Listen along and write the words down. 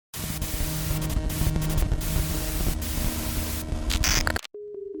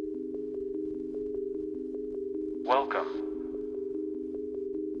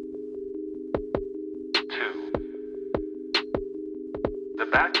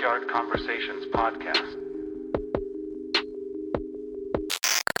Backyard Conversations podcast.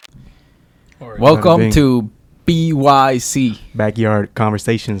 Welcome to BYC. Backyard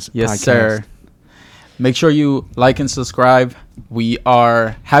Conversations Yes, podcast. sir. Make sure you like and subscribe. We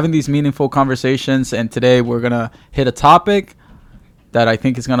are having these meaningful conversations, and today we're going to hit a topic that I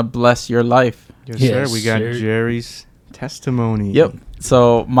think is going to bless your life. Yes, sir. We got Gerry's testimony. Yep.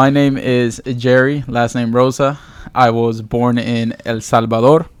 So my name is Gerry, last name Rosa. I was born in El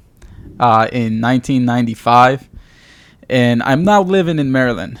Salvador in 1995, and I'm now living in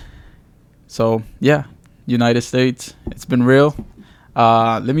Maryland. So, yeah, United States. It's been real.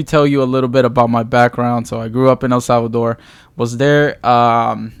 Let me tell you a little bit about my background. So I grew up in El Salvador, was there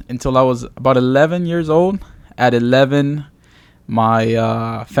until I was about 11 years old. At 11,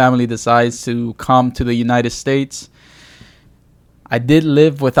 my family decides to come to the United States. I did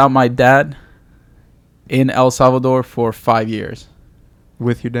live without my dad in El Salvador for 5 years.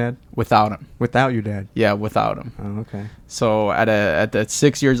 With your dad? Without him. Without your dad? Yeah, without him. Oh, okay. So at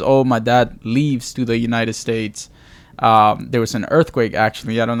 6 years old, my dad leaves to the United States. There was an earthquake,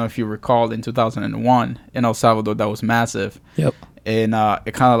 actually. I don't know if you recall, in 2001 in El Salvador that was massive. Yep. And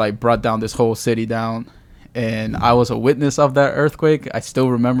it kind of like brought down this whole city down. And I was a witness of that earthquake. I still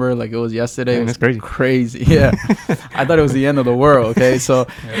remember like it was yesterday. Man, it was that's crazy. Yeah. I thought it was the end of the world. Okay. So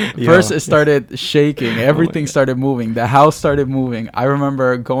first it started shaking. Everything started moving. The house started moving. I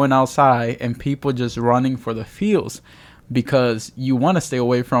remember going outside and people just running for the fields because you want to stay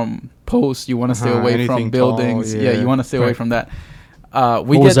away from posts. You want to stay away from buildings. Tall, yeah. You want to stay away from that. What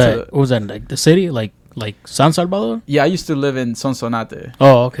was that? Like the city? Like San Salvador? Yeah, I used to live in Sonsonate.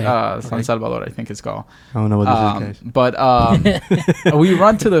 Oh, okay. San Salvador, I think it's called. I don't know what this is, guys. But we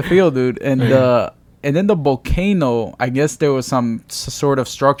run to the field, dude, and then the volcano. I guess there was some sort of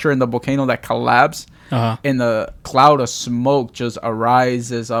structure in the volcano that collapsed, and the cloud of smoke just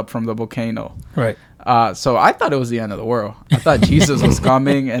arises up from the volcano. Right. So I thought it was the end of the world. I thought Jesus was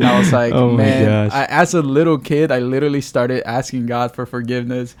coming, and I was like, oh man. As a little kid, I literally started asking God for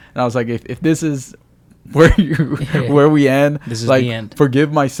forgiveness, and I was like, if this is where we end, this is like, the end.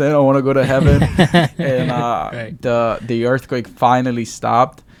 Forgive my sin, I want to go to heaven. And right. the earthquake finally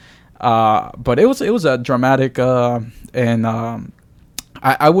stopped, but it was a dramatic and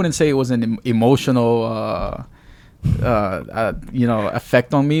I wouldn't say it was an emotional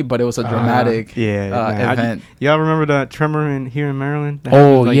effect on me, but it was a dramatic event. Y'all remember the tremor here in Maryland?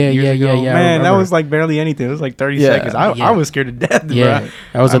 Oh, like yeah. Man, that was like barely anything. It was like 30 seconds. I was scared to death. Yeah,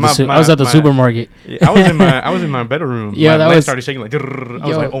 bro. I was at the supermarket. I was in my bedroom. Yeah, my leg started shaking. Like, I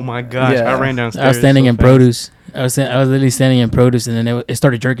was like, oh my gosh! Yeah. I ran downstairs. I was standing in produce. I was literally standing in produce, and then it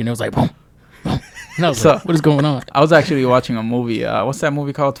started jerking. It was like boom, boom. And I was like, what is going on? I was actually watching a movie. What's that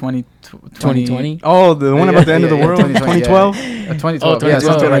movie called? 2020? Oh, the one about the end of the world? 2012? 2012. Yeah,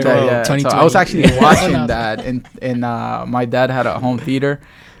 something like that. Yeah. 2020. So I was actually watching that, and my dad had a home theater.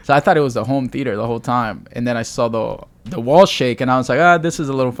 So I thought it was a home theater the whole time. And then I saw the wall shake, and I was like, this is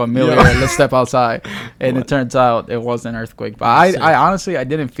a little familiar. Let's step outside. And it turns out it was an earthquake. But I honestly, I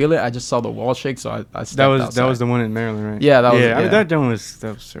didn't feel it. I just saw the wall shake, so I stepped outside. That was the one in Maryland, right? Yeah, that was. Yeah, that one was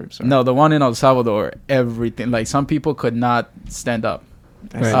sorry. No, the one in El Salvador, everything. Like, some people could not stand up.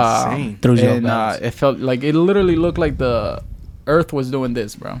 That's insane. And it felt like, it literally looked like the earth was doing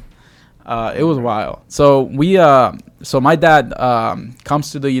this, bro. It was wild. So so my dad comes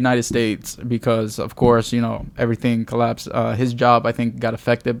to the United States because, of course, everything collapsed. His job, I think, got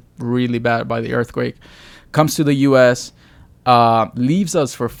affected really bad by the earthquake. Comes to the U.S., leaves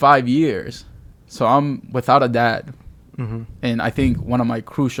us for 5 years. So I'm without a dad. Mm-hmm. And I think one of my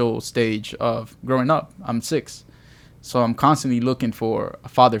crucial stage of growing up, I'm 6. So I'm constantly looking for a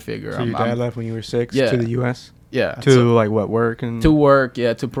father figure. So your dad left when you were 6 to the U.S.? Yeah. To work? To work,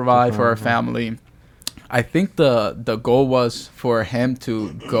 yeah, to provide for our family. I think the goal was for him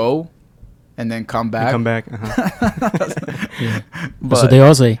to go and then come back. Yeah. That's what they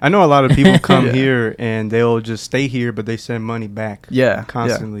all say. I know a lot of people come here and they'll just stay here, but they send money back. Yeah.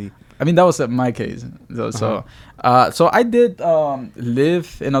 Constantly. Yeah. I mean, that was my case. So I did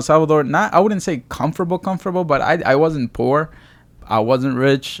live in El Salvador. I wouldn't say comfortable, but I wasn't poor. I wasn't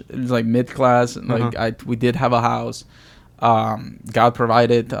rich. It was like mid-class. Like we did have a house. God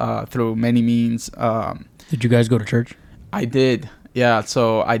provided through many means. Did you guys go to church? I did. Yeah,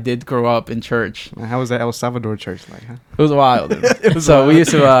 so I did grow up in church. How was that El Salvador church like, huh? It was wild. So we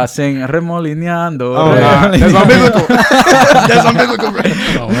used to sing Remolineando. Oh, nah, that's unbiblical. That's unbiblical, bro.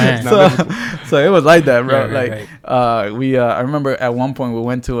 Oh man. So it was like that, bro. Right. I remember at one point we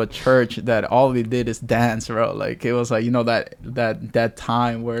went to a church that all they did is dance, bro. Like it was like, you know, that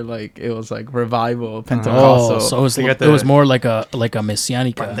time where like it was like revival, Pentecostal. Oh, so it was more like a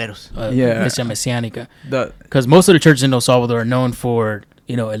messianica. Messianica. Because most of the churches in El Salvador are known for,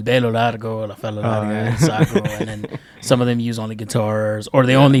 you know, el velo largo, la falda larga, el saco, and then some of them use only guitars or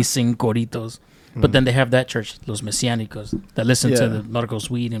they only sing coritos. But then they have that church, Los Mesiánicos, that listen to the Marcos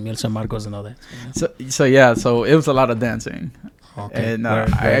Weed and Miel San Marcos and all that. So it was a lot of dancing. Okay. And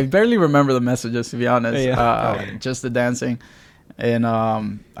I barely remember the messages, to be honest. Just the dancing. And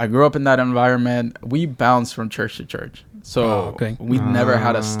I grew up in that environment. We bounced from church to church. So we never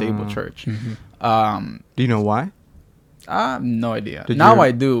had a stable church. Mm-hmm. Do you know why? I have no idea. Now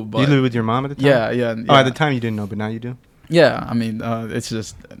I do. But you lived with your mom at the time? Yeah. Oh, at the time you didn't know, but now you do? Yeah, I mean, it's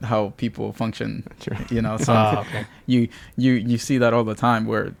just how people function, you know. So you see that all the time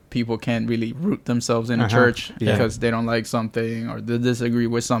where people can't really root themselves in a church because they don't like something or they disagree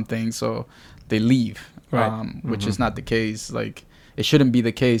with something, so they leave. Which is not the case. Like, it shouldn't be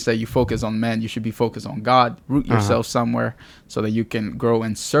the case that you focus on men. You should be focused on God. Root yourself somewhere so that you can grow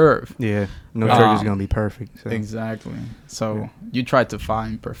and serve. Yeah, no church is gonna be perfect. So. Exactly. So you try to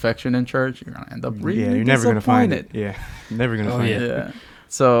find perfection in church, you're gonna end up really you're never gonna find it. Yeah, never gonna find it. Yeah.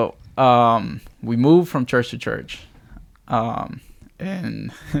 So we moved from church to church,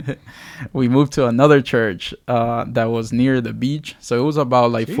 and we moved to another church that was near the beach. So it was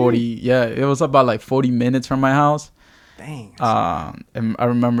about like 40. Yeah, it was about like 40 minutes from my house. Dang. And I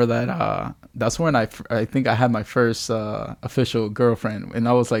remember that that's when I think I had my first official girlfriend, and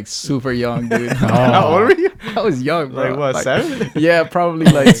I was like super young, dude. How old were you? I was young, bro. Like what, 7? Yeah, probably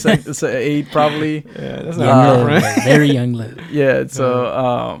like 8, probably. Yeah, that's not like very young. Yeah,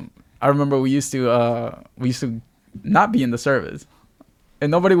 so I remember we used to not be in the service,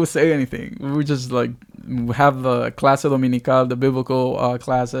 and nobody would say anything. We would just like have the clase dominical, the biblical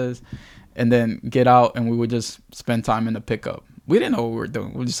classes, and then get out, and we would just spend time in the pickup. We didn't know what we were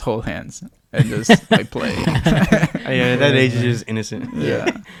doing. We just hold hands and just like play. Yeah, that age is just innocent.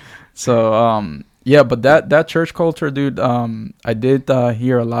 Yeah. So but that church culture, dude. I did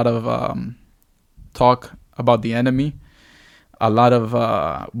hear a lot of talk about the enemy, a lot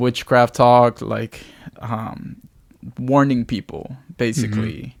of witchcraft talk, like warning people,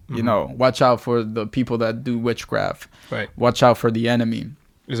 basically. Mm-hmm. You know, watch out for the people that do witchcraft. Right. Watch out for the enemy.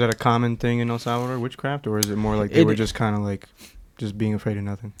 Is that a common thing in El Salvador, witchcraft, or is it more like they were just kind of like just being afraid of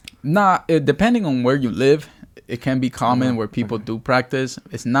nothing? Nah, depending on where you live, it can be common where people do practice.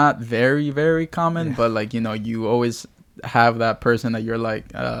 It's not very, very common, but like, you know, you always have that person that you're like,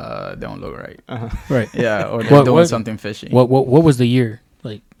 they don't look right. Right. Yeah, or they're doing something fishy. What was the year?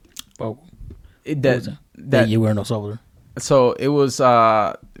 Like, that you were in El Salvador? So it was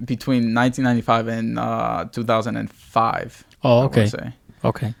between 1995 and 2005. Oh, okay.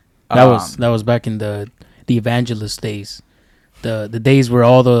 Okay, that was back in the evangelist days, the days where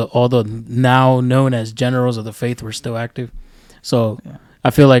all the now known as generals of the faith were still active. So I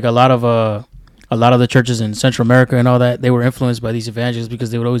feel like a lot of the churches in Central America and all that, they were influenced by these evangelists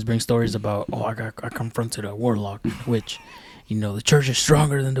because they would always bring stories about, I confronted a warlock, which, you know, the church is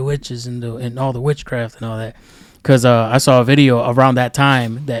stronger than the witches and all the witchcraft and all that. Because I saw a video around that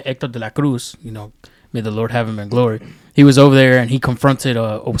time that Hector de la Cruz, you know, may the Lord have him in glory. He was over there and he confronted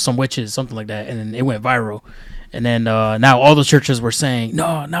some witches, something like that, and then it went viral. And then now all the churches were saying,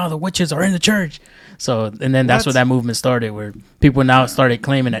 no, now the witches are in the church. So, and then that's where that movement started, where people now started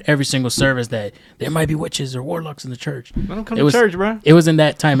claiming at every single service that there might be witches or warlocks in the church. I don't come to church, bro. It was in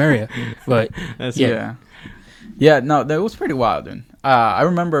that time area, but yeah, no, that was pretty wild, dude. I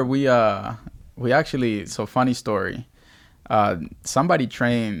remember we actually, so funny story, somebody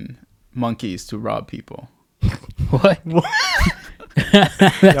trained monkeys to rob people. What? Y'all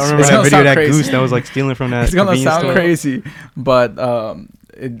remember that video of that goose that was like stealing from that? It's gonna sound store? crazy, but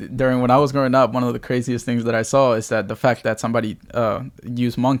during when I was growing up, one of the craziest things that I saw is that the fact that somebody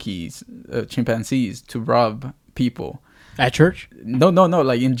used monkeys, chimpanzees, to rob people. At church? No,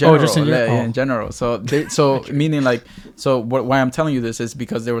 like in general. Oh, just in general. Yeah, in general. So meaning like, why I'm telling you this is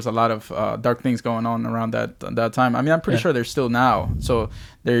because there was a lot of dark things going on around that time. I mean, I'm pretty sure there's still now. So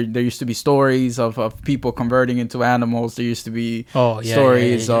there used to be stories of people converting into animals. There used to be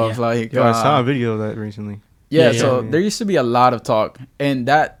stories of like. I saw a video of that recently. So there used to be a lot of talk, and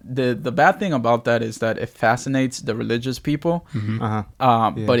that the bad thing about that is that it fascinates the religious people,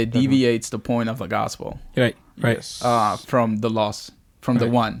 but it deviates the point of the gospel. Right. From the lost, from the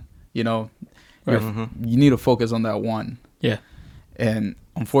one, you know, Right. You need to focus on that one. Yeah. And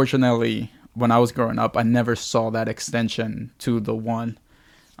unfortunately, when I was growing up, I never saw that extension to the one.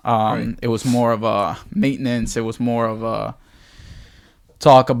 Right. It was more of a maintenance. It was more of a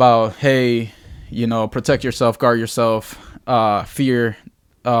talk about, hey, protect yourself, guard yourself, fear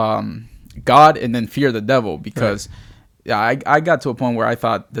God, and then fear the devil. Because I got to a point where I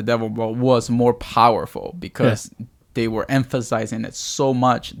thought the devil was more powerful because they were emphasizing it so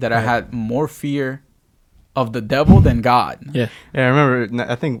much that I had more fear of the devil than God. Yeah, I remember.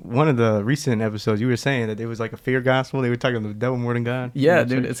 I think one of the recent episodes you were saying that it was like a fear gospel. They were talking about the devil more than God. Yeah,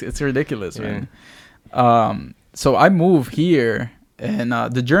 dude, it's ridiculous, man. So I moved here, and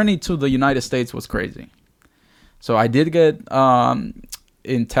the journey to the United States was crazy. So I did get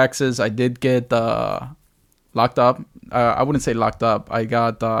in Texas. I did get locked up. I wouldn't say locked up. I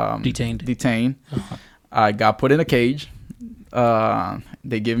got Detained. Uh-huh. I got put in a cage.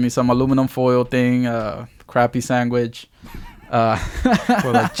 They gave me some aluminum foil thing, crappy sandwich. Well,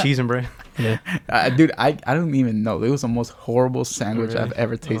 like cheese and bread. Yeah. Dude, I don't even know. It was the most horrible sandwich I've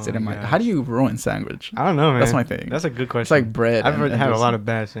ever tasted in my life. How do you ruin sandwich? I don't know, man. That's my thing. That's a good question. It's like bread. I've had a lot of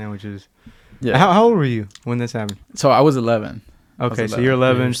bad sandwiches. Yeah. How old were you when this happened? So I was 11. Okay, so you're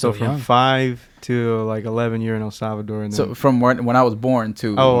 11. You're So still from young. 5 to like 11, you're in El Salvador. And then So from when I was born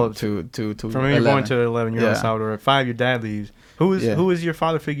to to from when you're 11. born to 11, you're in El Yeah. Salvador. At 5, your dad leaves. Who was your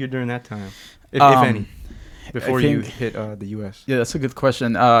father figure during that time, if any, before I you think- hit the U.S.? Yeah, that's a good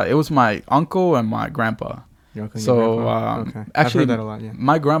question. It was my uncle and my grandpa. Your uncle and So, your grandpa? Okay. I've actually, heard that a lot. Yeah.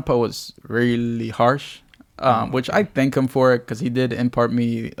 My grandpa was really harsh, which I thank him for it because he did impart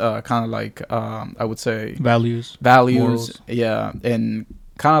me kind of like I would say Values. values, morals. yeah, and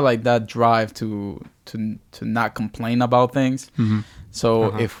kind of like that drive to not complain about things. Mm-hmm.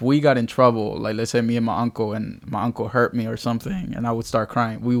 So if we got in trouble, like let's say me and my uncle hurt me or something, and I would start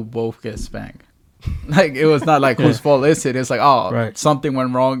crying, we would both get spanked. Like it was not like whose fault is it? It's like something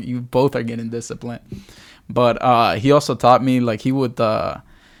went wrong. You both are getting disciplined. But he also taught me like he would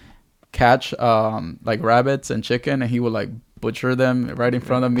catch like rabbits and chicken, and he would like butcher them right in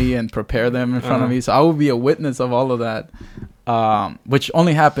front of me and prepare them in front of me. So I would be a witness of all of that. Which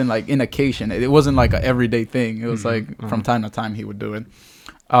only happened like in occasion. It wasn't like an everyday thing. It was like from time to time he would do it.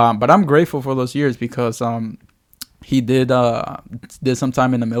 But I'm grateful for those years because he did some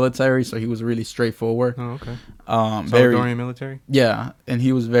time in the military, so he was really straightforward. Oh, okay. Very military. Yeah, and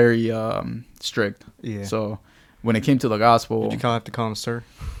he was very strict. Yeah. So when it came to the gospel, Did you have to call him sir?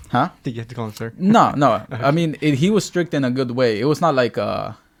 huh? Did you have to call him sir? No. I mean, he was strict in a good way. It was not like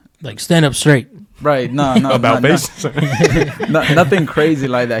Like stand up straight. right. No, About face. nothing crazy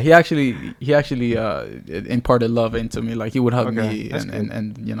like that. He actually imparted love into me. Like he would hug me that's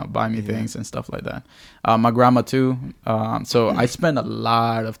and buy me things and stuff like that. My grandma too. So I spent a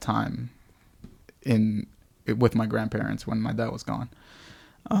lot of time with my grandparents when my dad was gone.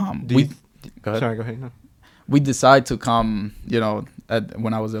 Go ahead. Sorry, go ahead. No. We decided to come,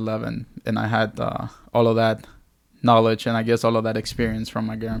 when I was 11, and I had all of that knowledge and I guess all of that experience from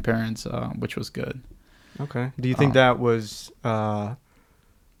my grandparents, which was good. Okay. Do you think that was? I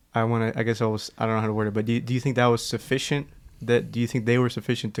don't know how to word it, but do you think that was sufficient? Do you think they were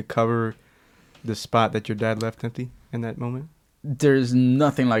sufficient to cover the spot that your dad left empty in that moment? There's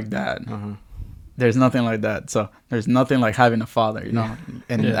nothing like that. Uh-huh. There's nothing like that. So there's nothing like having a father,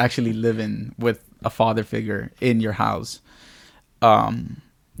 and actually living with a father figure in your house. I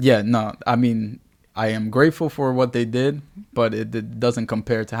mean, I am grateful for what they did, but it doesn't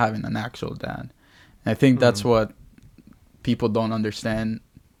compare to having an actual dad. And I think that's what people don't understand.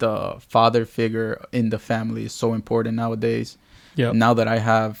 The father figure in the family is so important nowadays. Yeah. Now that I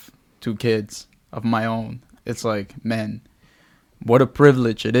have 2 kids of my own, it's like, man, what a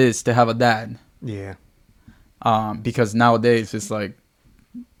privilege it is to have a dad. Yeah. Because nowadays it's like,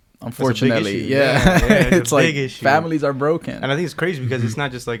 unfortunately, it's it's like big issue. families are broken. And I think it's crazy because it's not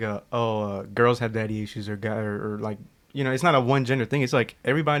just like girls have daddy issues or like, it's not a one gender thing. It's like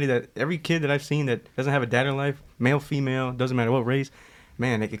every kid that I've seen that doesn't have a dad in life, male, female, doesn't matter what race,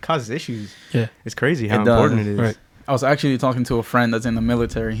 man, it causes issues. Yeah. It's crazy how important it is. Right. I was actually talking to a friend that's in the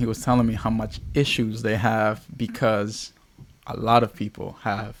military. He was telling me how much issues they have because a lot of people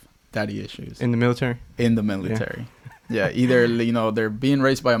have daddy issues. In the military? In the military. Yeah, either, they're being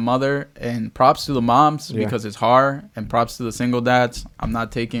raised by a mother, and props to the moms because it's hard, and props to the single dads. I'm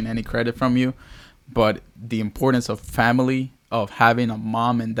not taking any credit from you, but the importance of family, of having a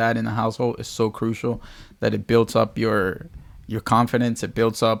mom and dad in the household is so crucial that it builds up your confidence. It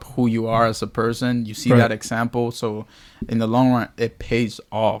builds up who you are as a person. You see that example. So in the long run, it pays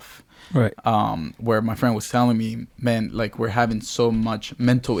off. Right. Where my friend was telling me, man, like we're having so much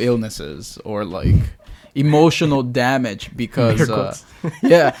mental illnesses or like emotional damage because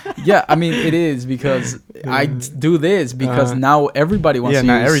yeah, I mean it is because I do this because now everybody wants to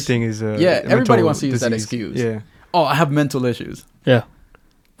now use, everything is everybody wants to use that disease. excuse. Yeah. Oh, I have mental issues. Yeah.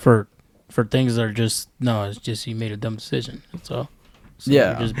 For things that are just it's just you made a dumb decision. That's all. So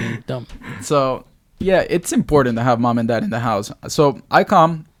Yeah. You're just being dumb. So yeah, it's important to have mom and dad in the house. So I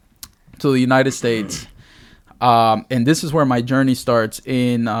come to the United States, and this is where my journey starts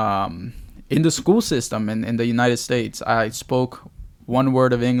in the school system in the United States. I spoke one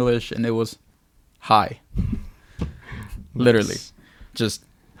word of English, and it was hi. Literally, just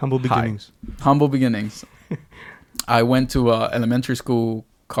Humble hi. beginnings. Humble beginnings. I went to elementary school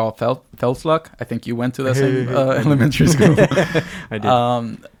called Felsluck. I think you went to the same elementary school. I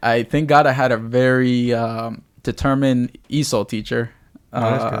did. I thank God I had a very determined ESOL teacher.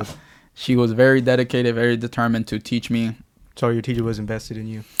 That's good. She was very dedicated, very determined to teach me. So your teacher was invested in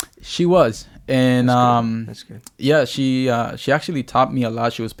you. She was, and That's good. yeah, she actually taught me a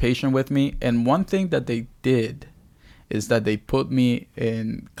lot. She was patient with me, and one thing that they did is that they put me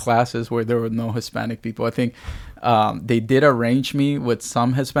in classes where there were no Hispanic people. I think they did arrange me with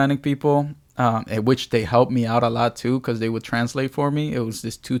some Hispanic people, at which they helped me out a lot too, because they would translate for me. It was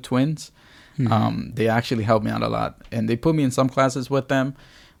these two twins. Mm-hmm. They actually helped me out a lot, and they put me in some classes with them,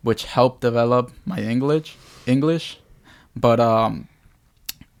 which helped develop my English. But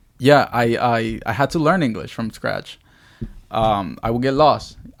yeah, I had to learn English from scratch. I would get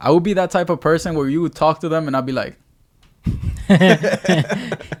lost. I would be that type of person where you would talk to them, and I'd be like,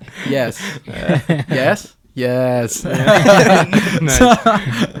 yes, yes.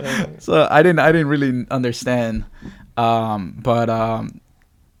 So I didn't really understand, but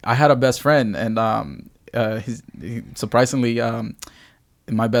I had a best friend, and surprisingly,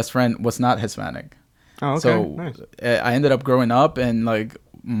 my best friend was not Hispanic. Oh, okay. So Nice. I ended up growing up, and like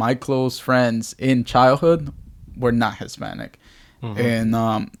my close friends in childhood were not Hispanic, and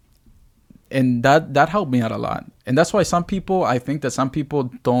that helped me out a lot. And that's why I think that some people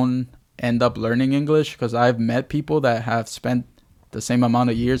don't end up learning English, because I've met people that have spent the same amount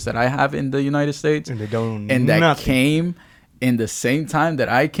of years that I have in the United States, And they don't. and that nothing. came in the same time that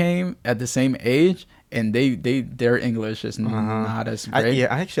I came at the same age, and their English is not as great.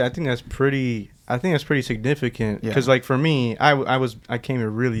 I think that's pretty. I think that's pretty significant, Yeah. because like for me, I came here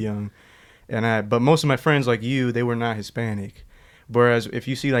really young, but most of my friends like you, they were not Hispanic. Whereas if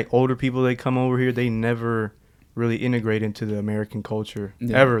you see like older people, they come over here, they never really integrate into the American culture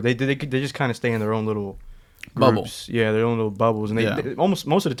ever. They just kind of stay in their own little Bubble. groups. Yeah, their own little bubbles, and they almost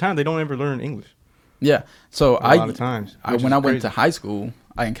most of the time they don't ever learn English. Yeah. So A lot of times. when I went to high school,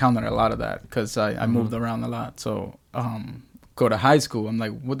 I encountered a lot of that, because I moved around a lot. So go to high school, I'm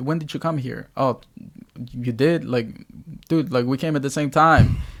like, when did you come here? Oh, you did? Like, dude, like we came at the same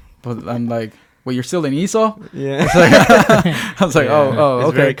time. But I'm like, well, you're still in ESOL? Yeah, I was like, oh, it's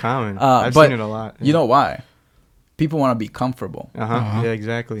okay. very common. I've but seen it a lot. You know why? People want to be comfortable. Yeah,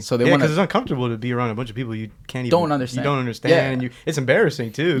 exactly. So they because wanna- it's uncomfortable to be around a bunch of people you can't even Don't understand. You don't understand, Yeah. and it's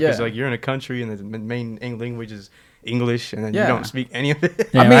embarrassing too, because Yeah. like you're in a country and the main language is English, and then Yeah. you don't speak any of it.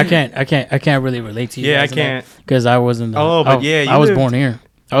 Yeah, I mean- I can't really relate to you. Yeah, guys I can't. because I wasn't. Oh, but yeah, you I was lived- born here.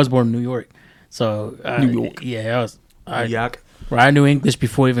 I was born in New York, so New York. Yeah, I Yuck. I knew English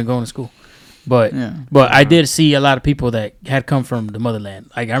before even going to school, but Yeah. but I did see a lot of people that had come from the motherland.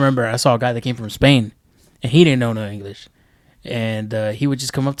 Like I remember I saw a guy that came from Spain, and he didn't know no English, and he would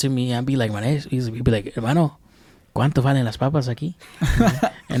just come up to me and be like, he'd be like, hermano, ¿cuánto valen las papas aquí?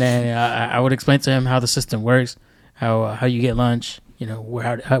 And then I would explain to him how the system works, how you get lunch,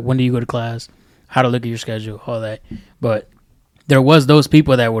 when do you go to class, how to look at your schedule, all that. But there was those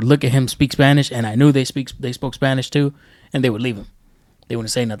people that would look at him speak Spanish, and I knew they spoke Spanish too, and they would leave him. They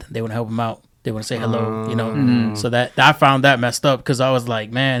wouldn't say nothing. They wouldn't help him out. They wouldn't say hello. So that I found that messed up, because I was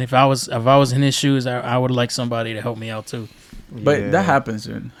like, man, if I was in his shoes, I would like somebody to help me out too. But Yeah. that happens,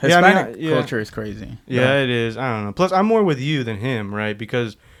 dude. Yeah, I mean, Hispanic culture is crazy. Yeah, it is. I don't know. Plus, I'm more with you than him, right?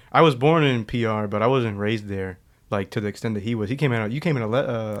 Because I was born in PR, but I wasn't raised there, like to the extent that he was. You came at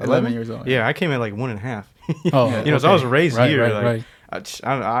 11 years old. Yeah, I came at like 1.5. Oh, So I was raised Right, here. right, like,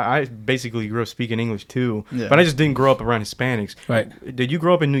 I basically grew up speaking English too, Yeah. but I just didn't grow up around Hispanics. Right. Did you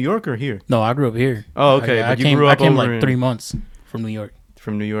grow up in New York or here? No, I grew up here. Oh, okay. I But you came, grew up I came over like in- 3 months from New York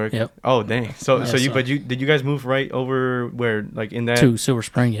From New York. Yep. Oh, dang. So Yeah, did you guys move right over where, like in that to Silver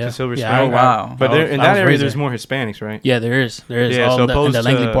Spring. Yeah, to Silver yeah, Spring? Oh, wow. But I in was that area, raised there's there. more Hispanics, right? Yeah, there is. Yeah, All so in the opposed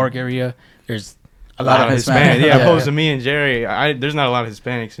Langley to- Park area. There's A lot of Hispanic. Yeah, Yeah. opposed to me and Jerry, there's not a lot of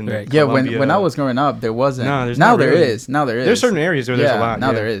Hispanics in Right. Yeah, Colombia. when I was growing up, there wasn't. No, there's now not there really. is. Now there is. There's certain areas where there's a Yeah, lot. now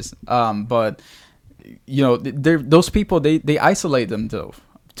yeah. there is. But you know, those people they isolate themselves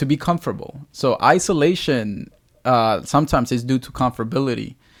to be comfortable. So isolation sometimes is due to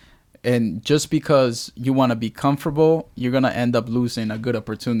comfortability, and just because you want to be comfortable, you're gonna end up losing a good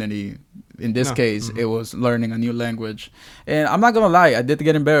opportunity. In this No. case, it was learning a new language, and I'm not gonna lie, I did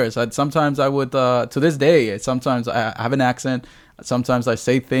get embarrassed. Sometimes I would, to this day, sometimes I have an accent. Sometimes I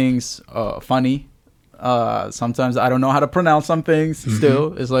say things funny. Sometimes I don't know how to pronounce some things.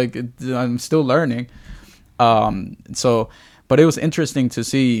 Still, it's like I'm still learning. But it was interesting to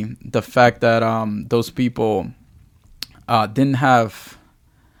see the fact that those people didn't have,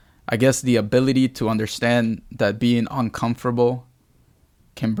 I guess, the ability to understand that being uncomfortable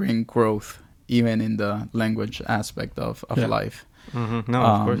can bring growth, even in the language aspect of life. Mm-hmm. No,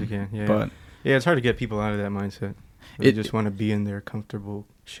 of course you can. Yeah, But yeah, it's hard to get people out of that mindset. They It- just want to be in their comfortable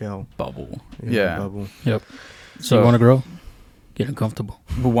shell. bubble. in their Yeah. bubble. Yep. So So- you want to grow? Get uncomfortable.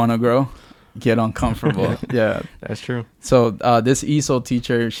 Who want to grow, get uncomfortable. Yeah. That's true. So this ESOL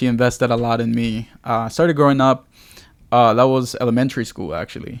teacher, she invested a lot in me. I started growing up. That was elementary school,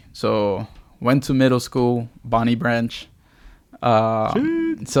 actually. So went to middle school, Bonnie Branch.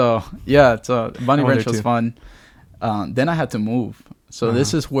 So Bonnie I went Branch there was too. fun. Then I had to move. So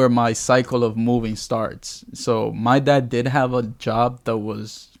this is where my cycle of moving starts. So my dad did have a job that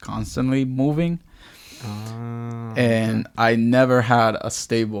was constantly moving, and I never had a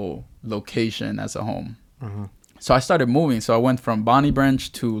stable location as a home. Uh-huh. So I started moving. So I went from Bonnie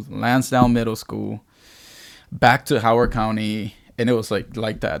Branch to Lansdowne Middle School, back to Howard County, and it was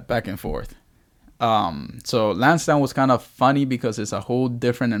like that, back and forth. So Lansdowne was kind of funny because it's a whole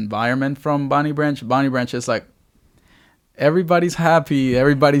different environment from Bonnie Branch. Bonnie Branch is like, everybody's happy,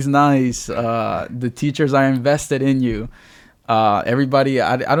 everybody's nice, the teachers are invested in you. Everybody,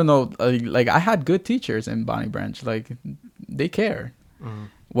 I don't know, like I had good teachers in Bonnie Branch, like they care.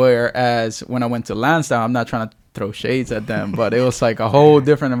 Whereas when I went to Lansdowne, I'm not trying to throw shades at them, but it was like a whole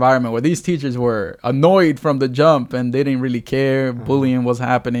different environment where these teachers were annoyed from the jump and they didn't really care. Bullying was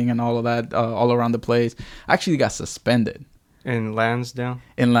happening and all of that, all around the place. I actually got suspended In Lansdowne.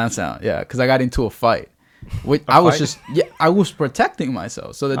 in Lansdowne, yeah, because I got into a fight. Which A I was fight? just, I was protecting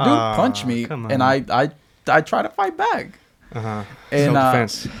myself. So the dude punched me, come and on. I tried to fight back. Uh-huh. And,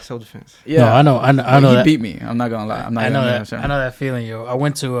 Self-defense. Self-defense. Yeah, No, I know he that. beat me. I'm not gonna lie. I'm not I know gonna that. I know that feeling, yo. I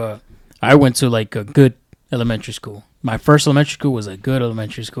went to like a good elementary school. My first elementary school was a good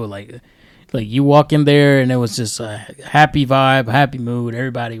elementary school. Like you walk in there and it was just a happy vibe, happy mood.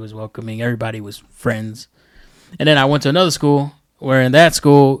 Everybody was welcoming. Everybody was friends. And then I went to another school where in that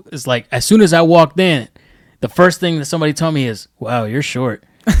school it's like as soon as I walked in, the first thing that somebody told me is, "Wow, you're short."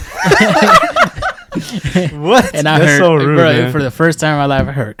 What? And I That's heard, so rude, bro, man. for the first time in my life,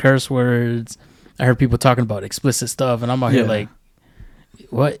 I heard curse words. I heard people talking about explicit stuff, and I'm out here Yeah. like,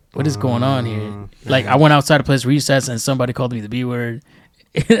 what is going on here? Like, I went outside to play recess, and somebody called me the B word.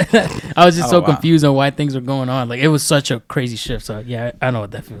 I was just Oh, so wow. confused on why things were going on. Like, it was such a crazy shift. So, yeah, I know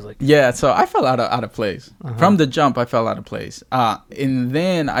what that feels like. Yeah, so I felt out of place from the jump. I felt out of place, and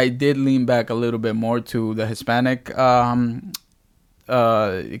then I did lean back a little bit more to the Hispanic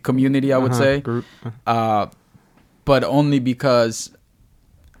community, I would say. Group. But only because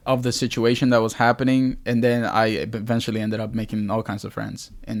of the situation that was happening, and then I eventually ended up making all kinds of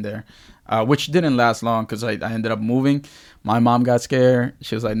friends in there, which didn't last long because I ended up moving. My mom got scared.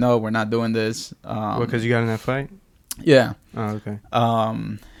 She was like, "No, we're not doing this." Because you got in that fight? Yeah, Oh, okay.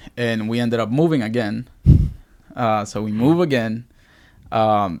 and we ended up moving again. So we move again.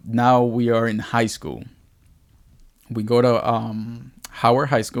 Now we are in high school. We go to Howard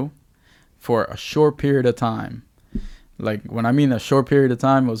High School for a short period of time. Like, when I mean a short period of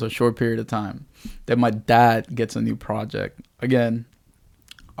time, it was a short period of time. Then my dad gets a new project. Again,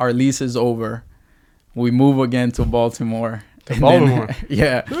 our lease is over. We move again to Baltimore. To And Baltimore? Then,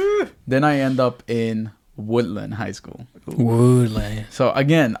 yeah. Then I end up in Woodland High School. Woodland. So,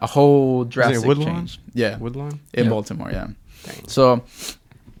 again, a whole drastic Woodlawn? change. Yeah. Woodlawn? In Yeah. Baltimore, yeah. Dang. So,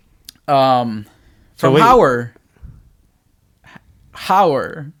 from wait.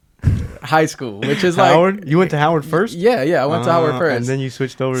 Howard High School, which is like Howard? You went to Howard first? Yeah, I went to Howard first, And then you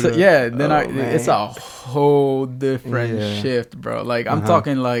switched over so, to... yeah. Then Oh, it's man. a whole different Yeah. shift, bro. Like, I'm Uh-huh.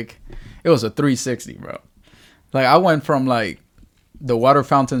 talking like it was a 360, bro. Like, I went from like the water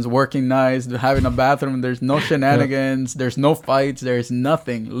fountains working nice, to having a bathroom, there's no shenanigans, there's no fights, there's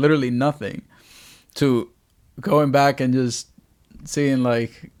nothing, literally nothing, to going back and just seeing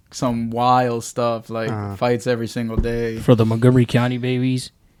like some wild stuff, like fights every single day. For the Montgomery County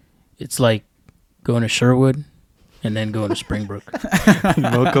babies, it's like going to Sherwood, and then going to Springbrook.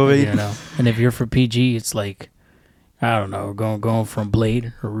 Moco, You know, and if you're for PG, it's like, I don't know, going from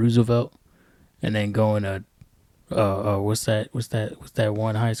Blade or Roosevelt, and then going to what's that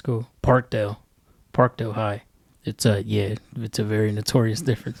one high school? Parkdale High. It's a very notorious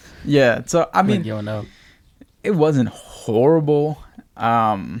difference. Yeah. So I mean, Like, you know, it wasn't horrible.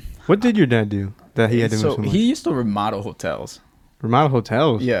 What did your dad do that he had to move So so much? he used to remodel hotels. Remodel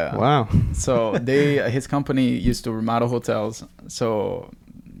hotels. Yeah. Wow. So his company used to remodel hotels. So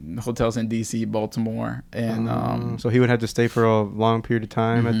hotels in DC, Baltimore, and So he would have to stay for a long period of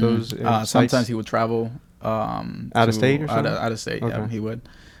time at those. sometimes sites? he would travel Out of state or something? Out of state. Yeah, Okay. he would.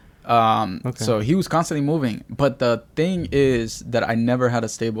 Okay. So he was constantly moving. But the thing is that I never had a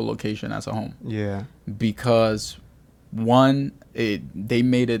stable location as a home Yeah. because one, they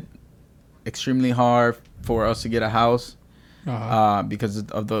made it extremely hard for us to get a house. Because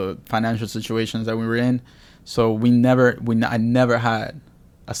of the financial situations that we were in, so I never had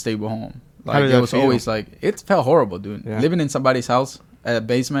a stable home. How Like did it that was feel? always like it felt horrible, dude. Yeah. Living in somebody's house at a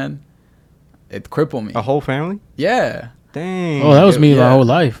basement, it crippled me. A whole family? Yeah, Dang. oh, that was me my Yeah. whole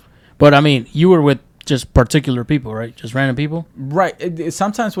life. But I mean, you were with just particular people, right? Just random people. right.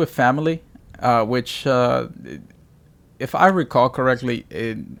 Sometimes with family, which if I recall correctly,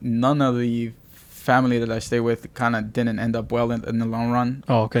 none of the family that I stay with kind of didn't end up well in the long run.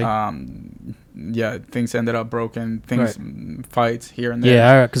 Oh, okay. Yeah, things ended up broken. Fights here and there.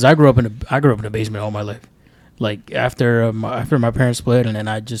 Yeah, because I grew up in a basement all my life. Like after my parents split, and then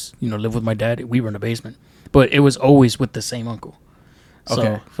I just lived with my dad. We were in the basement, but it was always with the same uncle. So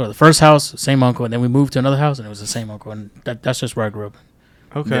Okay. for the first house, same uncle, and then we moved to another house, and it was the same uncle, and that's just where I grew up.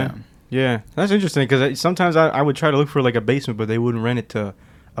 Okay. Yeah. Yeah. That's interesting because sometimes I would try to look for like a basement, but they wouldn't rent it to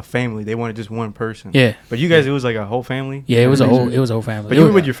a family. They wanted just one person. Yeah, But you guys, it was like a whole family? yeah, it was a Basement? whole family. But you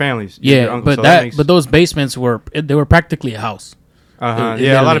were with your families. yeah, your uncles, but so makes- but those basements were practically a house. Uh-huh. it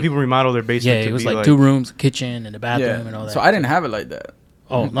Yeah, a lot literally- of people remodel their basement Yeah, to it was be like 2 rooms, a kitchen, and a bathroom, and all that. So I didn't have it like that.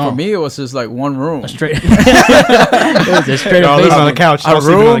 Oh no, For me, it was just like one room. a straight. It was a straight Y'all up living on the basement. couch. A Y'all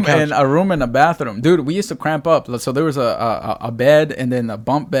sleeping on the room couch. and a room and a bathroom, dude. We used to cramp up. So there was a bed and then a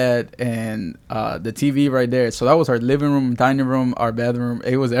bump bed and the TV right there. So that was our living room, dining room, our bedroom.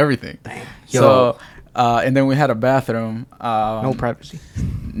 It was everything. So and then we had a bathroom. No privacy.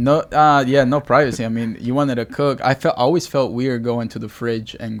 No, no privacy. I mean, you wanted to cook. I always felt weird going to the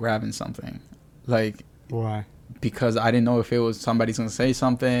fridge and grabbing something, like Why? because I didn't know if it was somebody's gonna say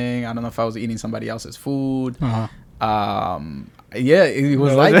something. I don't know if I was eating somebody else's food. Uh-huh. Yeah, it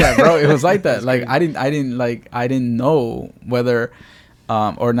was like that, bro. It was like that. Like I didn't know whether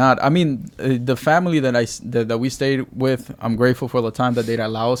or not. I mean, the family that we stayed with, I'm grateful for the time that they'd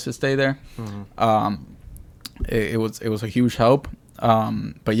allow us to stay there. Mm-hmm. It was a huge help.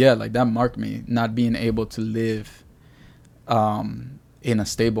 But yeah, like that marked me not being able to live in a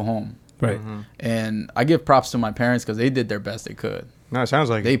stable home. Right. Mm-hmm. And I give props to my parents because they did their best they could. No, it sounds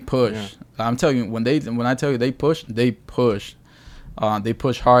like They it. pushed. Yeah. I'm telling you, when I tell you they pushed. They push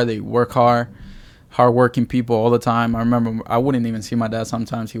hard. They work hard. Hardworking people all the time. I remember I wouldn't even see my dad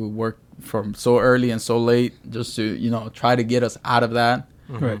sometimes. He would work from so early and so late just to try to get us out of that.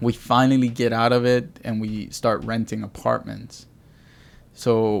 Right. We finally get out of it and we start renting apartments.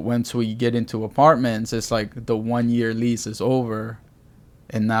 So once we get into apartments, it's like the 1-year lease is over,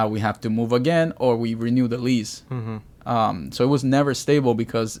 and now we have to move again or we renew the lease. Mm-hmm. So it was never stable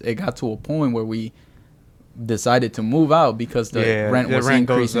because it got to a point where we decided to move out because the rent was rent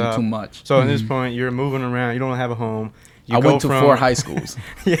goes increasing up. too much. So at this point, you're moving around. You don't have a home. You I go went to from- 4 high schools.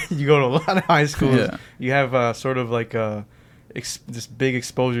 Yeah, you go to a lot of high schools. Yeah. You have sort of like this big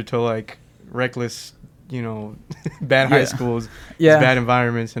exposure to like reckless, bad high Yeah. schools, Yeah. bad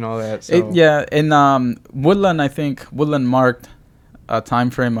environments and all that. So. And Woodland, I think Woodland marked a time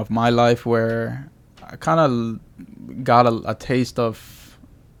frame of my life where I kind of got a taste of,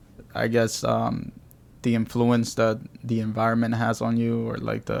 I guess, the influence that the environment has on you, or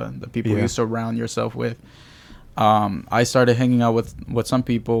like the people you surround yourself with. I started hanging out with some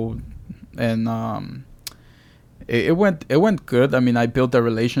people, and it went good. I mean, I built a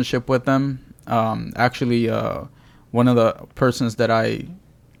relationship with them. Actually, one of the persons that I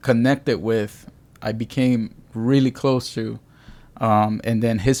connected with, I became really close to, and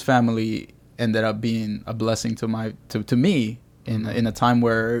then his family ended up being a blessing to me in a time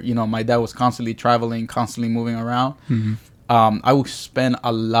where my dad was constantly traveling, constantly moving around. Mm-hmm. I would spend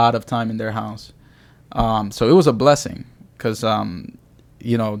a lot of time in their house, so it was a blessing because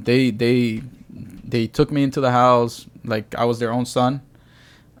they took me into the house like I was their own son.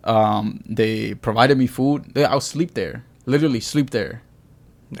 They provided me food. I would sleep there, literally sleep there.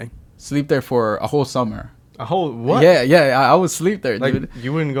 Dang. Sleep there for a whole summer. A whole what? Yeah. I would sleep there, Like dude.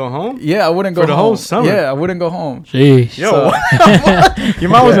 you wouldn't go home? Yeah, I wouldn't go For the home. whole summer? Yeah, I wouldn't go home. Jeez. Yo, So- what? Your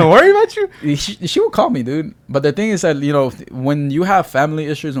mom wasn't worried about you? She would call me, dude. But the thing is that, you know, when you have family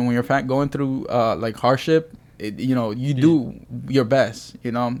issues and when you're going through like hardship, you know, you do your best,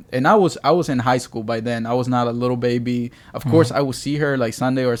 you know. And I was in high school by then. I was not a little baby. Of course, I would see her like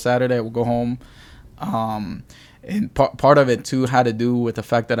Sunday or Saturday. I would go home. And part of it too had to do with the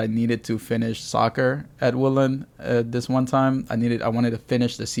fact that I needed to finish soccer at Woodland this one time. I wanted to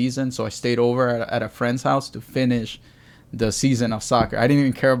finish the season, so I stayed over at a friend's house to finish the season of soccer. I didn't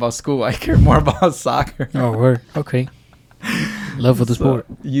even care about school. I cared more about soccer. Oh, word. Okay. Love for the sport.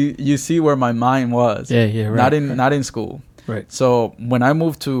 You see where my mind was. Yeah, right. Not in school. Right. So when I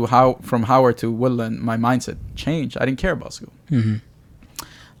moved from Howard to Woodland, my mindset changed. I didn't care about school. Mm-hmm.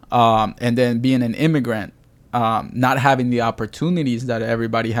 And then being an immigrant, not having the opportunities that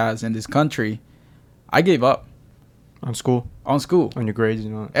everybody has in this country, I gave up On school? on school, On your grades, you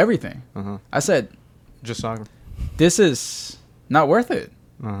know? everything. Uh-huh. I said, Just soccer? this is not worth it.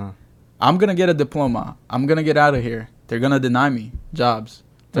 Uh-huh. I'm going to get a diploma. I'm going to get out of here. They're going to deny me jobs.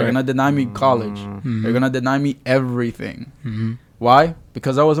 They're Right. going to deny me college. Mhm. They're going to deny me everything. Mm-hmm. Why?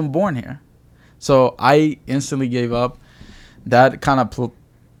 Because I wasn't born here. So I instantly gave up. That kind of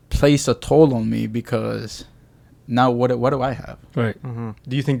placed a toll on me because now what do I have? Right. Uh-huh.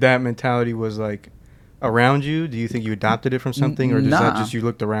 Do you think that mentality was like around you? Do you think you adopted it from something? Or is that Nah. just you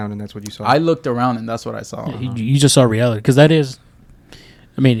looked around and that's what you saw? I looked around and that's what I saw. Yeah, you just saw reality, because that is,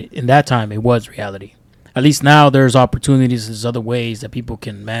 I mean, in that time it was reality. At least now there's opportunities, there's other ways that people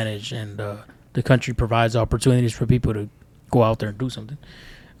can manage, and the country provides opportunities for people to go out there and do something.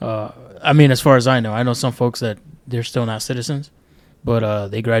 I mean, as far as I know some folks that they're still not citizens, but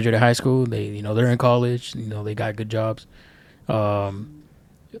they graduated high school, they're in college, they got good jobs.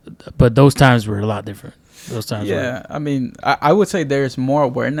 But those times were a lot different. Those times Yeah, I mean, I would say there's more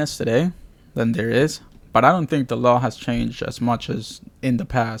awareness today than there is, but I don't think the law has changed as much as in the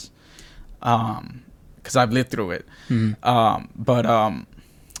past, because I've lived through it.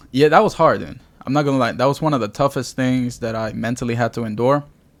 Yeah, that was hard, dude. I'm not gonna lie, that was one of the toughest things that I mentally had to endure.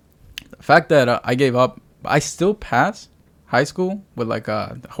 The fact that I gave up, I still passed high school with like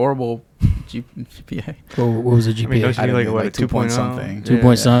a horrible GPA. what was the GPA? I mean, don't you I need didn't like get what, like a 2 point something. 2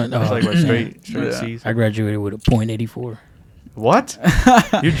 point something. That's Oh, like what, straight Yeah. C's. I graduated with a .84. What?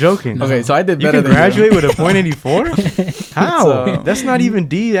 You're joking. Okay, so I did You better can than graduate with a .84? How? So- That's not even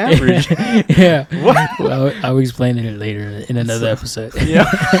D average. Yeah. What? Well, I'll explain it later in another episode. Yeah.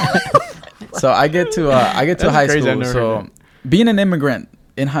 So I get to That's high crazy, I've school. never So heard being an immigrant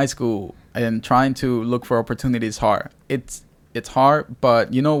in high school and trying to look for opportunities is hard. It's hard,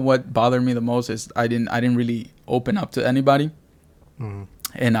 but you know what bothered me the most is I didn't really open up to anybody, Mhm.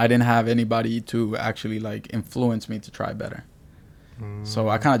 and I didn't have anybody to actually like influence me to try better. So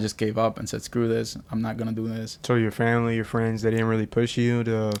I kind of just gave up and said, "Screw this! I'm not gonna do this." So your family, your friends, they didn't really push you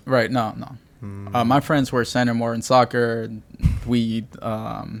to... Right? No. My friends were centered more in soccer, weed,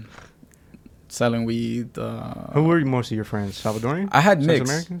 selling weed. Who were most of your friends? Salvadorian? I had Central mix.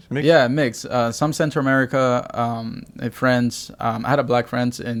 Americans? Mix? Yeah, mix. Some Central America friends. I had a black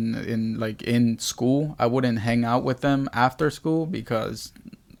friends in school. I wouldn't hang out with them after school because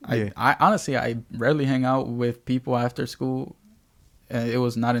I honestly I rarely hang out with people after school. It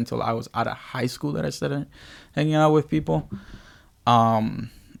was not until I was out of high school that I started hanging out with people.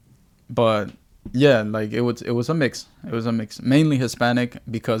 But yeah, like it was a mix. It was a mix, mainly Hispanic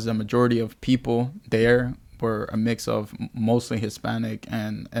because the majority of people there were a mix of mostly Hispanic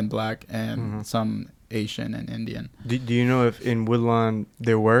and black and some Asian and Indian. Do you know if in Woodlawn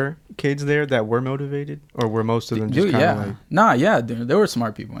there were kids there that were motivated, or were most of them just Dude, kind yeah, of like... there were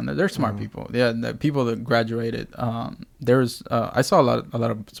smart people in there. They're smart people. Yeah, the people that graduated. I saw a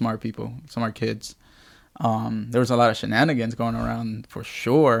lot of smart people, smart kids. There was a lot of shenanigans going around for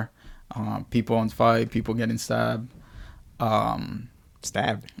sure. People on fight, people getting stabbed.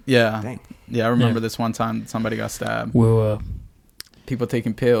 Stabbed? Yeah, Dang. yeah. I remember this one time somebody got stabbed. People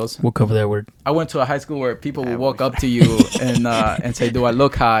taking pills. We'll cover that word. I went to a high school where people would walk up to you and say, "Do I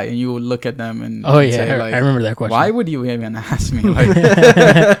look high?" And you would look at them and say, like, I remember that question. Why would you even ask me? Like,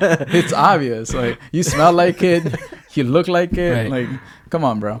 it's obvious. Like, you smell like it, you look like it. Right. Like, come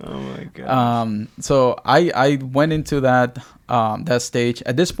on, bro. Oh my god. So I went into that stage.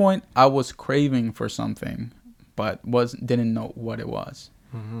 At this point, I was craving for something, but didn't know what it was.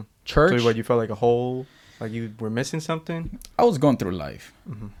 Mm-hmm. Church. So what, you felt like a hole? Like you were missing something? I was going through life.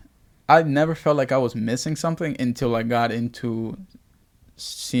 Mm-hmm. I never felt like I was missing something until I got into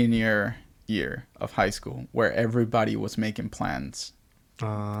senior year of high school, where everybody was making plans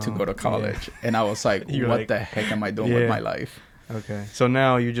to go to college, and I was like, You're what like, the heck am I doing with my life? Okay, so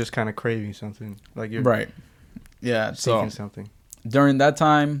now you're just kind of craving something, like you're Right. Yeah. seeking So something. during that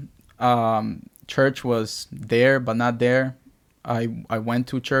time, church was there but not there. I went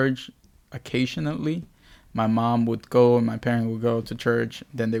to church occasionally. My mom would go and my parents would go to church,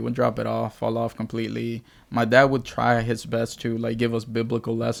 then they would drop it off, fall off completely. My dad would try his best to like give us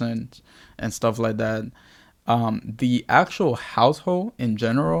biblical lessons and stuff like that. The actual household in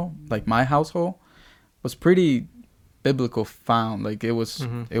general, like my household, was pretty biblical found. Like it was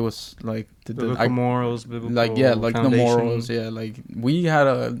like Biblical morals, biblical like like the foundation. morals, like we had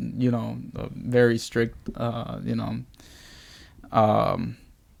a very strict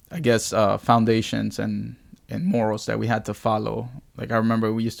I guess foundations and morals that we had to follow. Like I remember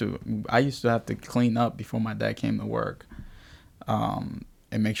I used to have to clean up before my dad came to work, and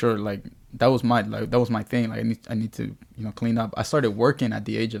make sure like that was my thing. Like I need to clean up. I started working at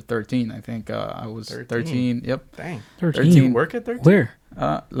the age of 13. I think I was 13. Yep. Dang. 13. You work at 13? Where?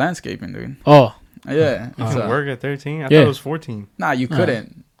 Landscaping, dude. Oh, Yeah. You it's, can work at 13? I thought Yeah. it was 14. Nah, you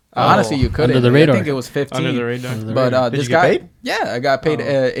couldn't. Oh. Honestly, you couldn't. Under the radar. I think it was 15. Under the radar. Under the But radar. Did this you get guy, paid? yeah, I got paid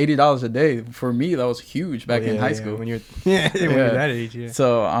Oh. $80 a day. For me, that was huge back in Yeah, high yeah, school. When you're when you're that age, yeah.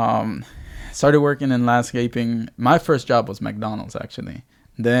 So, started working in landscaping. My first job was McDonald's, actually.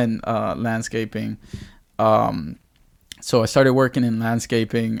 Then landscaping. So I started working in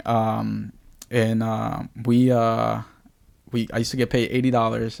landscaping, and I used to get paid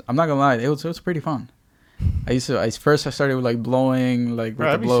 $80. I'm not gonna lie, it was pretty fun. I started with like blowing, like Bro,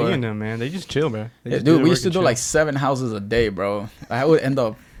 with I the be blower. seeing them, man. They just chill, bro. They Yeah, just do dude, their we work used to and do chill. like 7 houses a day, bro. I would end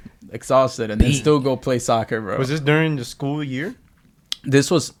up exhausted and then Dang. still go play soccer, bro. Was this during the school year?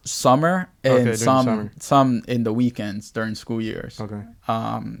 This was summer and Okay, during the summer. some in the weekends during school years. Okay.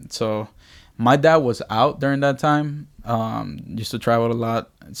 So my dad was out during that time. Used to travel a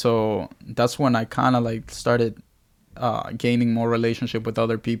lot. So that's when I kind of like started gaining more relationship with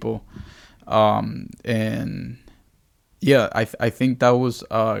other people. And yeah, I think that was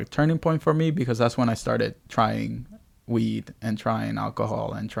a turning point for me because that's when I started trying weed and trying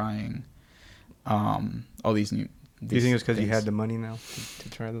alcohol and trying all these new. Do you think it's because you things. had the money now to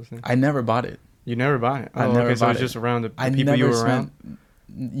try those things? I never bought it. You never bought it? I Oh, never okay, so bought it's it. just around the I people you never were around?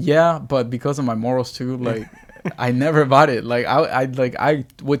 Yeah, but because of my morals too, like I never bought it. Like I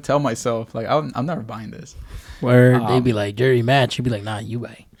would tell myself like I'm never buying this. where they'd be like, Gerry match. You'd be like, nah, you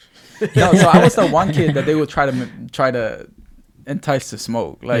buy. No, so I was the one kid that they would try to entice to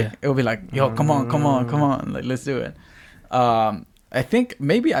smoke. Like Yeah. it would be like, yo, come on, like let's do it. I think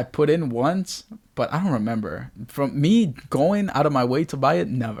maybe I put in once, but I don't remember. From me going out of my way to buy it,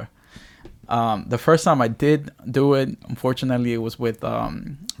 never. The first time I did do it, unfortunately, it was with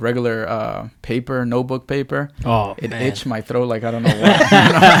regular paper, notebook paper. Oh, It man. itched my throat like I don't know what.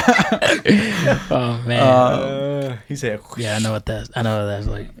 Oh man. He said, Yeah, I know what that's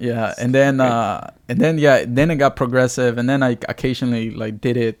like. Yeah, and then then it got progressive, and then I occasionally like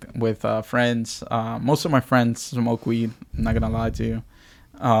did it with friends. Most of my friends smoke weed. I'm not gonna lie to you.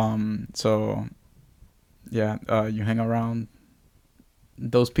 So yeah, you hang around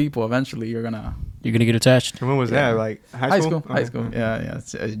those people. Eventually, you're gonna You're gonna get attached. And when was Yeah. that? Like high school? high school. Yeah.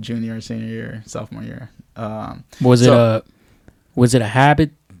 It's junior, senior year, sophomore year. Was it a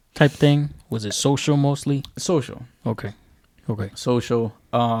habit type thing? Was it social mostly? Social. Okay. Social.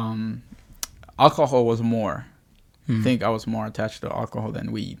 Alcohol was more. I Hmm. think I was more attached to alcohol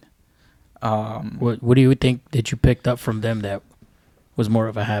than weed. What do you think that you picked up from them that was more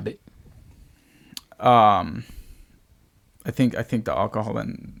of a habit? I think the alcohol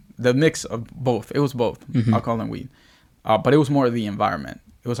and the mix of both. It was both Mhm. alcohol and weed, but it was more the environment.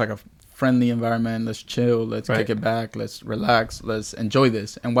 It was like a friendly environment. Let's chill. Let's Right. kick it back. Let's relax. Let's enjoy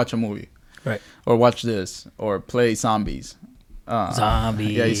this and watch a movie. Right. Or watch this or play zombies.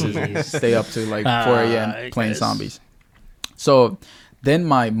 Zombies. Yeah, I used to stay up to like 4 a.m. I playing guess. zombies. So then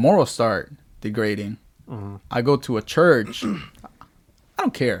my morals start degrading. Uh-huh. I go to a church. I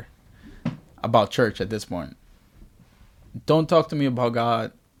don't care about church at this point. Don't talk to me about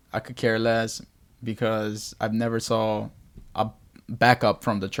God. I could care less because I've never saw a backup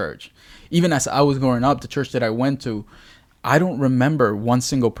from the church. Even as I was growing up, the church that I went to, I don't remember one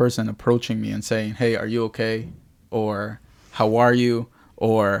single person approaching me and saying, "Hey, are you okay?" or "How are you?"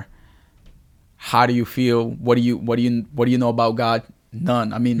 or "How do you feel? What do you know about God?"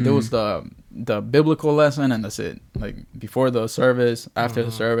 None. I mean, there was the biblical lesson and that's it. Like before the service, after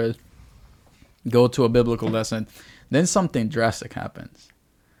the service, go to a biblical lesson. Then something drastic happens.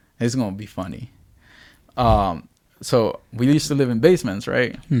 It's gonna be funny. So we used to live in basements,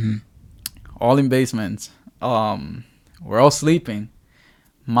 right? Mm-hmm. All in basements. We're all sleeping,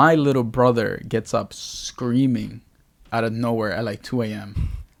 My little brother gets up screaming out of nowhere at like 2 a.m.,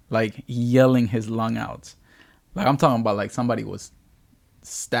 like yelling his lung out. Like I'm talking about like somebody was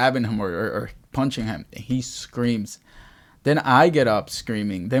stabbing him or punching him. He screams. Then I get up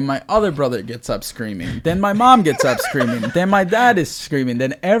screaming. Then my other brother gets up screaming. Then my mom gets up screaming. Then my dad is screaming.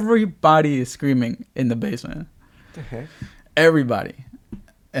 Then everybody is screaming in the basement. What the heck? Everybody.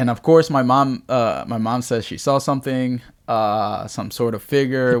 And of course, my mom says she saw something, some sort of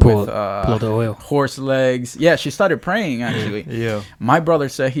figure with pulled the oil. horse legs. Yeah, she started praying actually. Yeah. My brother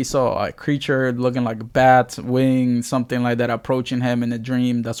said he saw a creature looking like a bat, wing, something like that, approaching him in a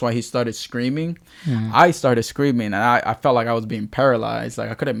dream. That's why he started screaming. I started screaming, and I felt like I was being paralyzed.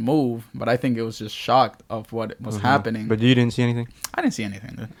 Like I couldn't move, but I think it was just shocked of what was happening. But you didn't see anything? I didn't see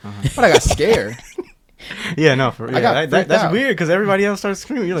anything, dude. But I got scared. Yeah, no, for real. got freaked That's out. weird because everybody else starts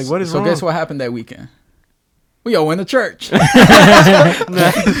screaming. You're like, what is wrong? So guess what happened that weekend? We all went to church.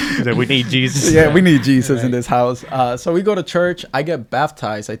 That we need Jesus. Yeah, we need Jesus in this house. So we go to church. I get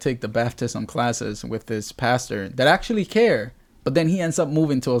baptized. I take the baptism classes with this pastor that actually care. But then he ends up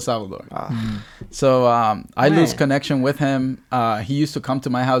moving to El Salvador. So I lose connection with him. He used to come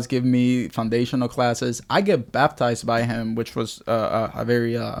to my house, give me foundational classes. I get baptized by him, which was a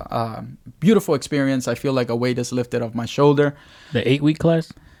very beautiful experience. I feel like a weight is lifted off my shoulder. The 8-week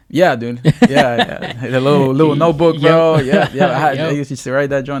class? Yeah, dude. Yeah. The little notebook, bro. Yeah. I used to write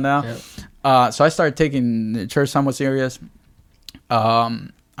that joint down. So I started taking the church somewhat serious.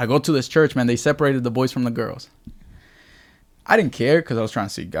 I go to this church, man. They separated the boys from the girls. I didn't care because I was trying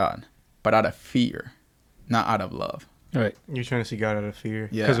to see God, but out of fear, not out of love. Right. You're trying to see God out of fear.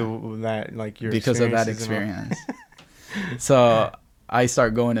 Yeah. Because of that, like your Because of that experience. So I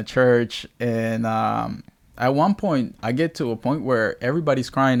start going to church, and at one point, I get to a point where everybody's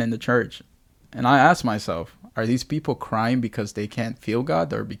crying in the church. And I ask myself, are these people crying because they can't feel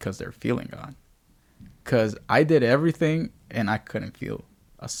God or because they're feeling God? Because I did everything, and I couldn't feel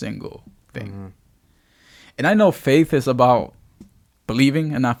a single thing. Mm-hmm. And I know faith is about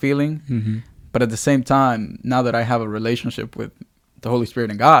believing and not feeling. But at the same time, now that I have a relationship with the Holy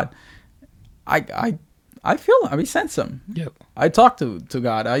Spirit and God, I feel him. I sense him. Yep. I talk to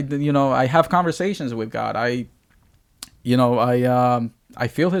God. I have conversations with God. I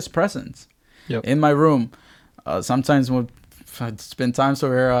feel his presence in my room. Sometimes when it's been times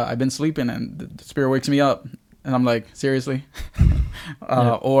where I've been sleeping and the Spirit wakes me up, and I'm like, seriously?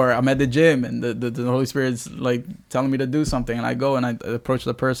 Or I'm at the gym and the Holy Spirit's like telling me to do something, and I go and I approach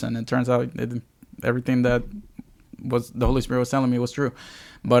the person, and it turns out everything that was the Holy Spirit was telling me was true.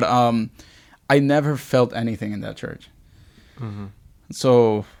 But I never felt anything in that church.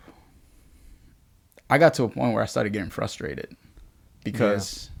 So I got to a point where I started getting frustrated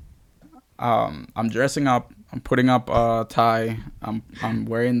because I'm dressing up. I'm putting up a tie. I'm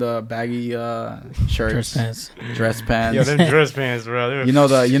wearing the baggy shirts, dress pants. Yeah, them dress pants, bro. You know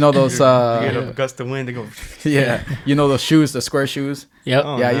those. You get a gust of wind, they go. Yeah, you know those shoes, the square shoes. Yep.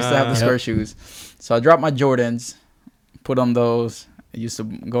 Oh, Yeah, I used to have the square shoes. So I dropped my Jordans, put on those. I used to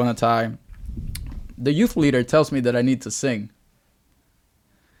go in a tie. The youth leader tells me that I need to sing,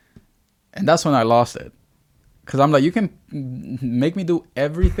 and that's when I lost it. Because I'm like, you can make me do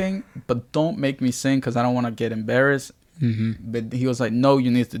everything, but don't make me sing because I don't want to get embarrassed. But he was like, no, you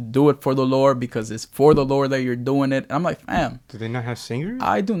need to do it for the Lord because it's for the Lord that you're doing it. And I'm like, fam. Do they not have singers?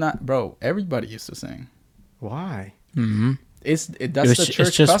 I do not. Bro, everybody used to sing. Why? That's the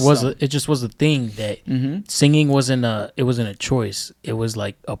church custom. It just was a thing that singing wasn't a choice. It was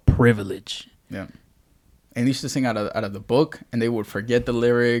like a privilege. Yeah. And they used to sing out of the book, and they would forget the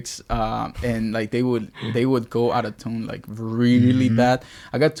lyrics, and like they would go out of tune like really bad.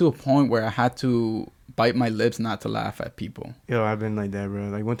 I got to a point where I had to bite my lips not to laugh at people. Yo, I've been like that, bro.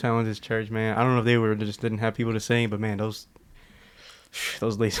 Like one time I went to this church, man. I don't know if they just didn't have people to sing, but man, those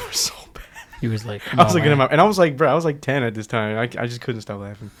ladies were so bad. He was like, I was looking at and I was like, bro, I was like 10 at this time. I just couldn't stop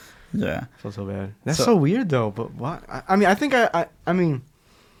laughing. Yeah, I felt so bad. That's so weird though. But what? I mean, I think I mean.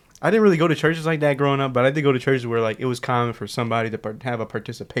 I didn't really go to churches like that growing up, but I did go to churches where like it was common for somebody to have a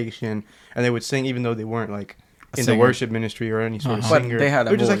participation, and they would sing even though they weren't like in the worship ministry or any sort of singer. But they had a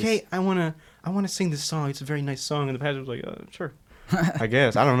They're just voice. like, hey, I wanna sing this song. It's a very nice song, and the pastor was like, sure, I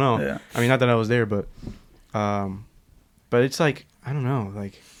guess. I don't know. Yeah. I mean, not that I was there, but it's like I don't know,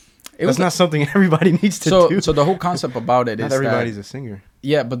 like that's not something everybody needs to do. So the whole concept about it is not everybody's a singer.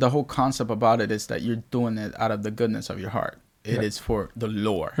 Yeah, but the whole concept about it is that you're doing it out of the goodness of your heart. It is for the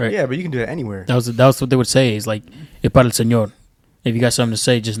Lord. Right. Yeah, but you can do that anywhere. That was what they would say. Is like, es para el Señor. If you got something to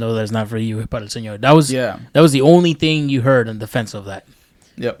say, just know that it's not for you. Es para el Señor. That was the only thing you heard in defense of that.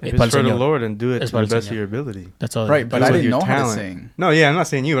 Yep. If Es pa'l it's for the Señor. Lord, and do it Es to pa'l the best of Señor. your ability. That's all. Right, but Do I it with didn't your know how to talent. sing. No, yeah, I'm not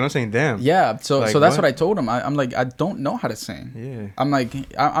saying you, but I'm saying them. Yeah, so Like, that's what what? I told him. I'm like, I don't know how to sing. Yeah. I'm like,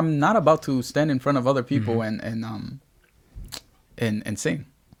 I'm not about to stand in front of other people Mm-hmm. and sing.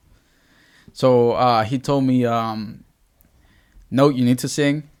 So he told me, no, you need to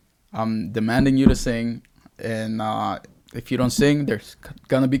sing. I'm demanding you to sing, and if you don't sing, there's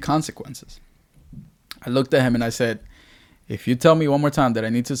gonna be consequences. I looked at him and I said, if you tell me one more time that I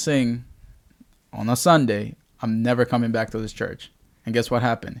need to sing on a Sunday, I'm never coming back to this church. And guess what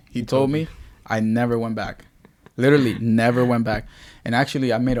happened? He told me I never went back. Literally never went back. And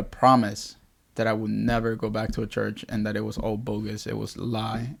actually, I made a promise that I would never go back to a church and that it was all bogus. It was a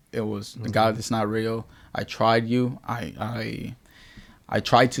lie. It was God is not real. I tried you. I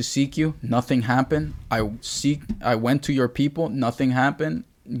tried to seek you. Nothing happened. I went to your people. Nothing happened.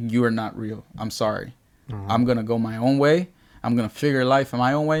 You are not real. I'm sorry. I'm gonna go my own way. I'm gonna figure life in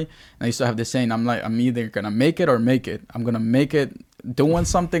my own way. And I used to have this saying, I'm either gonna make it or make it. I'm gonna make it doing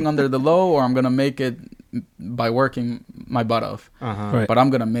something under the low, or I'm gonna make it by working my butt off. Right. But I'm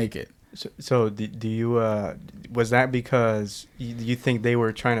gonna make it. So do you was that because you think they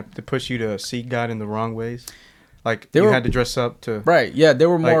were trying to push you to seek God in the wrong ways? Like you had to dress up to Right. Yeah, they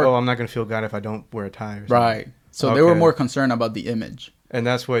were like, more oh, I'm not gonna feel God if I don't wear a tie. Or something. right. So they were Okay. more concerned about the image. And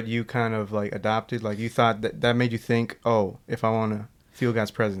that's what you kind of like adopted. Like you thought that made you think, oh, if I want to feel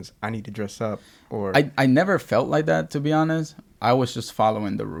God's presence, I need to dress up. Or I never felt like that, to be honest. I was just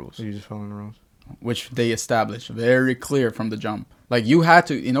following the rules, so you just following the rules. which they established very clear from the jump. Like you had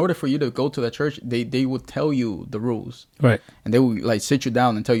to, in order for you to go to the church, they would tell you the rules. Right. And they would like sit you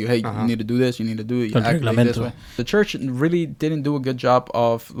down and tell you, hey, you need to do this, you need to do it. You El act like this reglamento. way. The church really didn't do a good job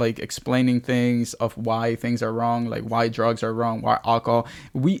of like explaining things, of why things are wrong, like why drugs are wrong, why alcohol.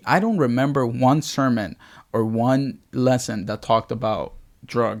 I don't remember one sermon or one lesson that talked about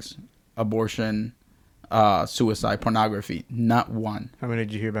drugs, abortion, suicide, pornography. Not one. How many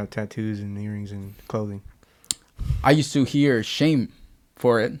did you hear about tattoos and earrings and clothing? I used to hear shame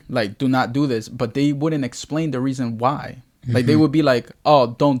for it, like do not do this, but they wouldn't explain the reason why. Like they would be like,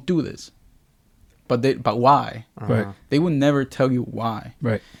 "Oh, don't do this," but why? Right. They would never tell you why.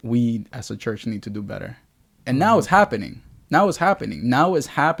 Right. We as a church need to do better, and now it's happening. Now it's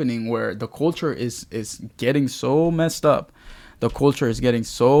happening where the culture is getting so messed up. The culture is getting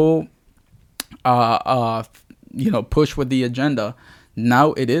so, pushed with the agenda.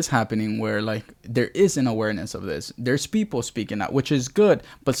 Now it is happening where like there is an awareness of this. There's people speaking out, which is good,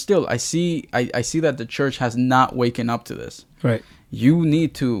 but still I see that the church has not waken up to this. Right. You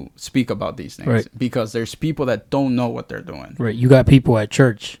need to speak about these things Right. because there's people that don't know what they're doing. Right. You got people at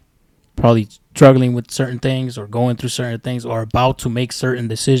church probably struggling with certain things or going through certain things or about to make certain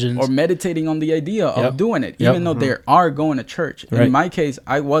decisions. Or meditating on the idea of Yep. doing it, Yep. even though they are going to church. Right. In my case,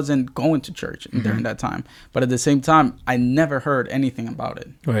 I wasn't going to church during that time. But at the same time, I never heard anything about it.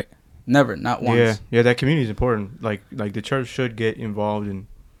 Right. Never, not once. Yeah, that community is important. Like the church should get involved in,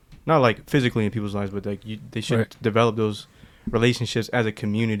 not like physically in people's lives, but like they should Right. develop those relationships as a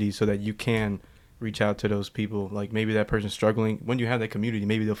community so that you can reach out to those people. Like maybe that person's struggling. When you have that community,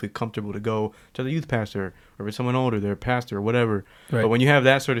 maybe they'll feel comfortable to go to the youth pastor, or if it's someone older, their pastor or whatever. Right. But when you have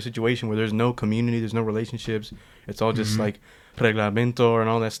that sort of situation where there's no community, there's no relationships, it's all just like reglamento and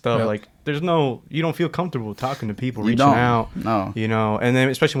all that stuff. Yep. Like you don't feel comfortable talking to people, You reaching don't. out. No. And then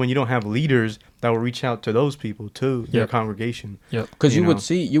especially when you don't have leaders that will reach out to those people too, their Yep. congregation. Yep. Because you know.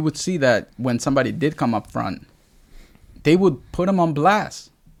 would see that when somebody did come up front, they would put them on blast.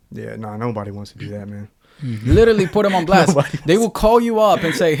 Yeah, nobody wants to do that, man. Literally put them on blast. Nobody They will call you up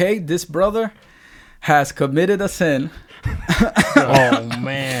and say, hey, this brother has committed a sin. Oh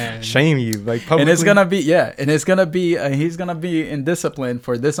man. Shame you, like publicly. And it's gonna be he's gonna be in discipline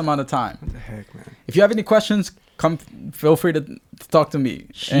for this amount of time. What the heck, man? If you have any questions, feel free to talk to me.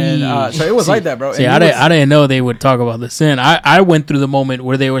 And Jeez. so it was like that, bro. See, And I didn't know they would talk about the sin. I went through the moment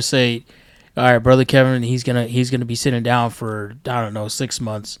where they would say, "All right, brother Kevin, he's gonna be sitting down for 6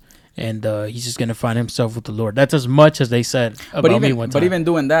 months, and he's just gonna find himself with the Lord." That's as much as they said about me one time. but even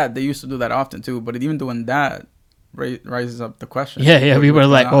doing that, they used to do that often too. But even doing that rises up the question. Yeah, people are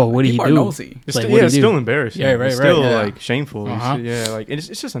like, "Oh, what did he People do?" are nosy. It's Like, still, what do it's you do? still embarrassing. Yeah, right, It's right, still yeah. like shameful. Uh-huh. Yeah, like it's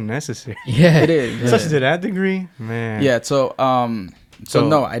just unnecessary. Yeah, It is. Such to that degree, man. Yeah. So So-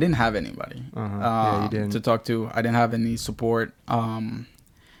 no, I didn't have anybody Yeah, you didn't. to talk to. I didn't have any support.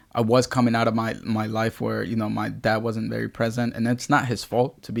 I was coming out of my life where my dad wasn't very present, and it's not his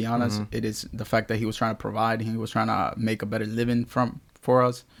fault, to be honest. It is the fact that he was trying to provide. He was trying to make a better living for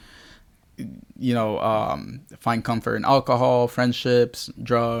us. Find comfort in alcohol, friendships,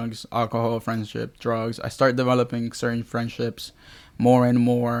 drugs, alcohol, friendship, drugs. I started developing certain friendships more and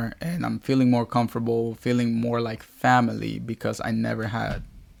more, and I'm feeling more comfortable, feeling more like family because I never had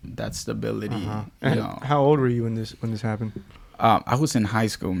that stability. You And know, how old were you when this happened? I was in high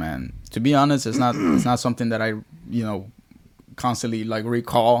school, man. To be honest, it's not something that I constantly like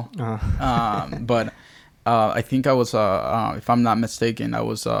recall. But I think I was if I'm not mistaken, I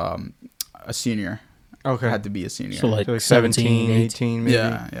was a senior. Okay. I had to be a senior. So like, So like 17, 18 maybe.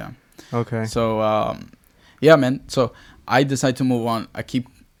 yeah. Okay. So yeah, man. So I decided to move on.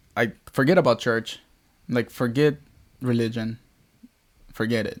 I forget about church, like forget religion,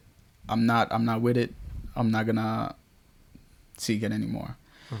 forget it. I'm not with it. I'm not gonna seek it anymore.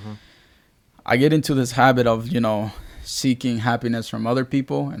 I get into this habit of seeking happiness from other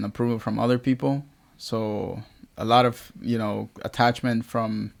people and approval from other people. So a lot of attachment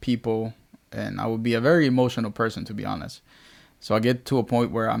from people, and I would be a very emotional person, to be honest. So I get to a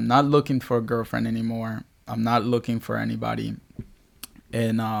point where I'm not looking for a girlfriend anymore. I'm not looking for anybody.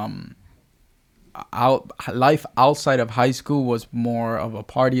 And life outside of high school was more of a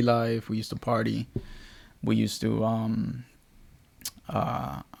party life. We used to party. We used to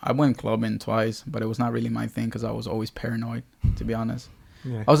I went clubbing twice, but it was not really my thing because I was always paranoid, to be honest.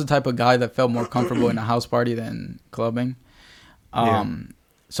 Yeah. I was the type of guy that felt more comfortable in a house party than clubbing.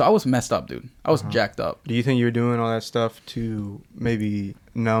 So I was messed up, dude. I was jacked up. Do you think you were doing all that stuff to maybe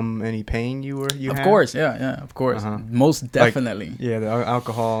numb any pain you had? Of course, yeah, of course. Most definitely. Like, the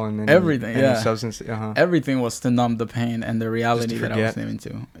alcohol and everything, any substance. Everything was to numb the pain and the reality that I was living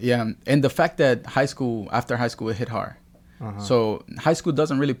to. Yeah, and the fact that after high school, it hit hard. So high school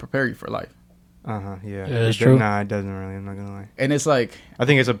doesn't really prepare you for life. Yeah, that's true. Nah, it doesn't really. I'm not gonna lie. And it's like, I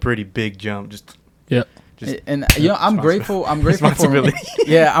think it's a pretty big jump. And I'm grateful. I'm grateful for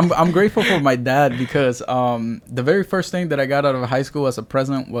I'm grateful for my dad because the very first thing that I got out of high school as a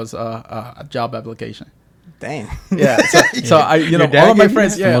present was a job application. Dang. Yeah. So I all of my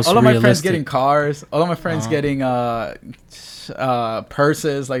friends all of my friends getting cars, all of my friends getting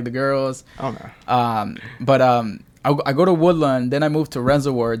purses like the girls. Oh no. But I go to Woodland, then I moved to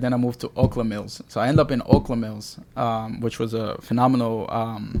Reservoir, then I moved to Oakland Mills. So I end up in Oakland Mills, which was a phenomenal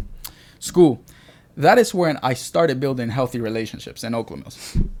school. That is when I started building healthy relationships in Oakland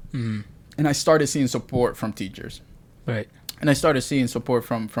Mills. And I started seeing support from teachers. Right. And I started seeing support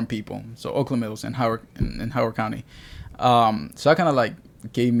from people. So Oakland Mills in Howard County. So that kind of like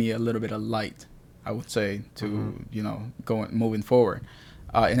gave me a little bit of light, I would say, to, moving forward.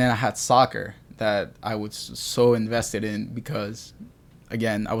 And then I had soccer that I was so invested in because,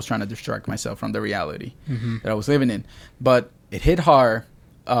 again, I was trying to distract myself from the reality that I was living in. But it hit hard.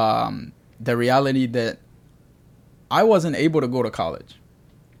 The reality that I wasn't able to go to college.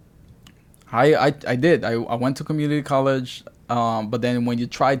 I did. I went to community college, but then when you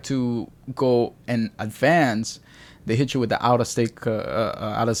try to go and advance, they hit you with the out of state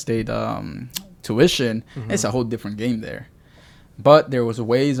tuition. It's a whole different game there. But there was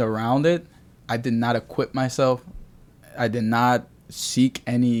ways around it. I did not equip myself. I did not seek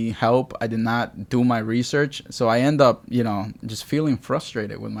any help. I did not do my research. So I end up, just feeling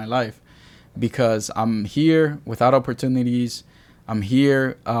frustrated with my life. Because I'm here without opportunities. I'm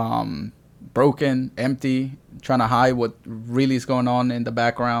here broken, empty, trying to hide what really is going on in the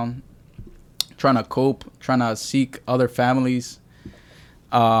background, trying to cope, trying to seek other families.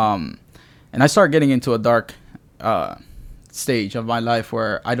 And I start getting into a dark stage of my life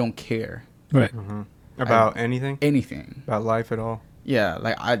where I don't care. Right. About anything? Anything. About life at all? Yeah,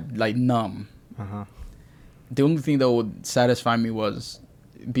 like numb. The only thing that would satisfy me was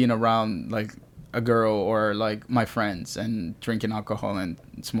being around like a girl or like my friends and drinking alcohol and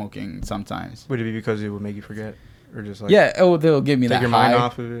smoking sometimes. Would it be because it would make you forget, or just like they'll give me take that your high. mind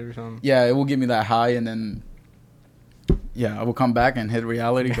off of it or something? Yeah, it will give me that high, and then I will come back and hit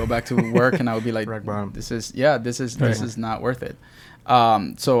reality, go back to work, and I will be like, rock bottom. This is not worth it.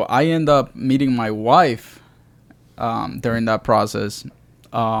 So I end up meeting my wife during that process.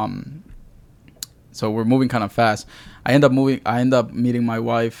 So we're moving kind of fast. I end up meeting my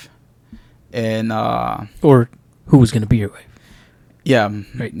wife, and or who was gonna be your wife? Yeah,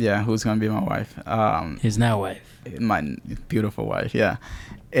 right. Yeah, who's gonna be my wife? His now wife, my beautiful wife. Yeah,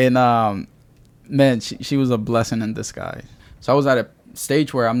 and man, she was a blessing in disguise. So I was at a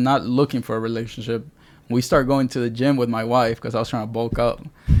stage where I'm not looking for a relationship. We start going to the gym with my wife because I was trying to bulk up.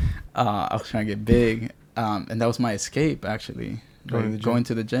 I was trying to get big, and that was my escape actually. Going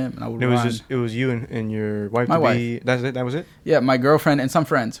to the gym, and I would run. It was you and your wife. My wife. That's it. That was it. Yeah, my girlfriend and some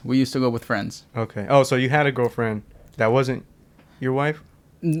friends. We used to go with friends. Okay. Oh, so you had a girlfriend that wasn't your wife?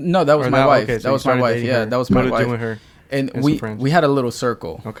 No, that was my wife. Okay, so that was my wife. Yeah, that was my wife. With her and we had a little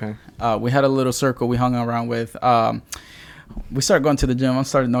circle. Okay. We had a little circle we hung around with. we started going to the gym. I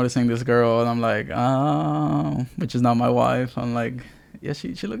started noticing this girl, and I'm like, oh, which is not my wife. I'm like, yeah,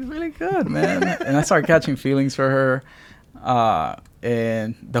 she looks really good, man. And I started catching feelings for her.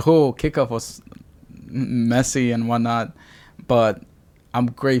 And the whole kickoff was messy and whatnot, but I'm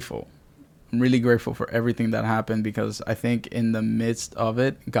grateful. I'm really grateful for everything that happened, because I think in the midst of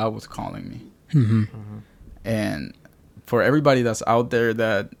it, God was calling me. Mm-hmm. And for everybody that's out there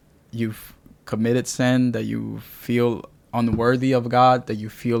that you've committed sin, that you feel unworthy of God, that you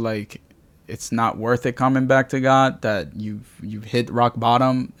feel like it's not worth it coming back to God, that you've hit rock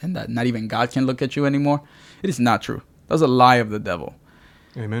bottom and that not even God can look at you anymore, it is not true. That's a lie of the devil.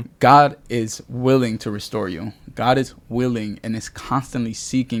 Amen. God is willing to restore you. God is willing and is constantly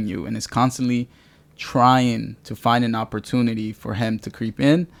seeking you and is constantly trying to find an opportunity for him to creep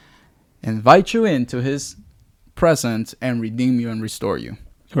in, invite you into his presence, and redeem you and restore you.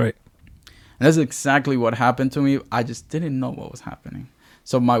 Right. And that's exactly what happened to me. I just didn't know what was happening.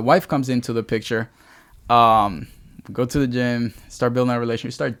 So my wife comes into the picture. Go to the gym, start building a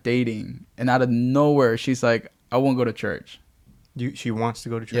relationship, start dating. And out of nowhere, she's like, I won't go to church. She wants to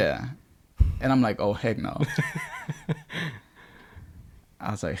go to church? Yeah. And I'm like, oh, heck no.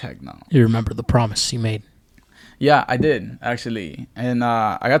 I was like, heck no. You remember the promise you made? Yeah, I did, actually. And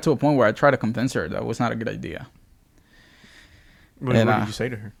I got to a point where I tried to convince her that was not a good idea. What did you say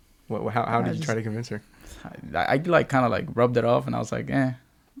to her? How did you try to convince her? I like kind of like rubbed it off, and I was like,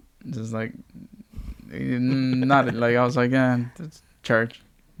 just like, not like, I was like, it's church.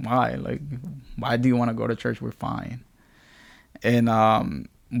 Why? Like, why do you want to go to church? We're fine. And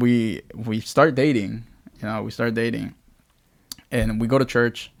we start dating. We start dating, and we go to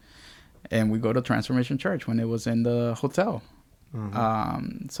church, and we go to Transformation Church when it was in the hotel.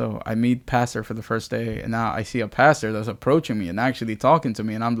 Mm-hmm. So I meet pastor for the first day, and now I see a pastor that's approaching me and actually talking to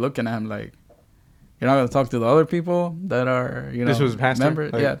me, and I'm looking at him like, you're not gonna talk to the other people that are, This was pastor?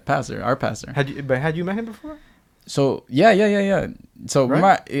 members? Yeah, pastor, our pastor. Had you met him before? So yeah. So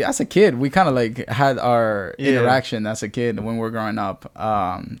Right? as a kid, we kind of like had our interaction as a kid when we were growing up.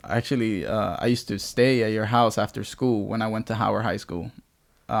 Actually, I used to stay at your house after school when I went to Howard High School,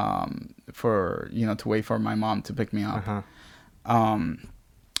 for to wait for my mom to pick me up. Uh-huh.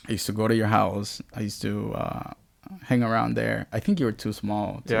 I used to go to your house. I used to hang around there. I think you were too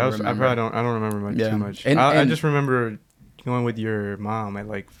small to remember. I don't remember too much. I just remember going with your mom at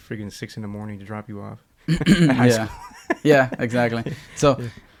like freaking 6 a.m. to drop you off. Yeah, exactly. So,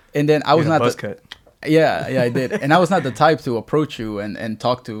 and then I was not buzz cut. Yeah, I did, and I was not the type to approach you and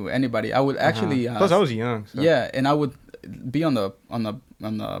talk to anybody. I would actually. Plus, I was young. So. Yeah, and I would be on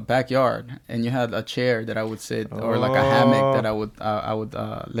the backyard, and you had a chair that I would sit, or like a hammock that I would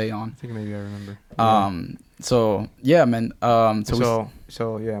lay on. I think maybe I remember. So yeah, man.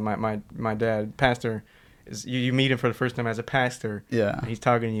 So yeah, my dad, pastor. You meet him for the first time as a pastor. Yeah. And he's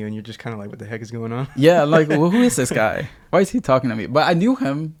talking to you, and you're just kind of like, what the heck is going on? Yeah, like, well, who is this guy? Why is he talking to me? But I knew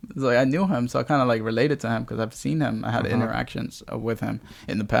him. So I kind of like related to him because I've seen him. I had interactions with him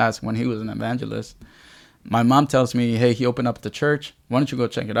in the past when he was an evangelist. My mom tells me, hey, he opened up the church. Why don't you go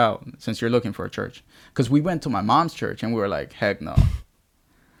check it out since you're looking for a church? Because we went to my mom's church, and we were like, heck no.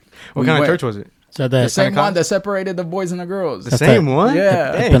 What kind of church was it? So the same one that separated the boys and the girls. The same one?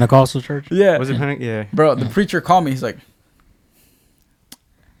 Yeah. The Pentecostal church? Yeah. Was it Yeah. Bro, the preacher called me. He's like,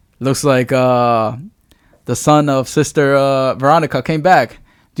 looks like the son of Sister Veronica came back.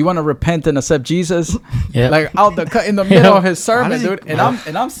 Do you want to repent and accept Jesus? Yeah. Like out in the middle of his sermon, dude. And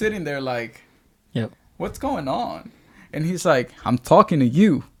I'm sitting there like, yep. What's going on? And he's like, I'm talking to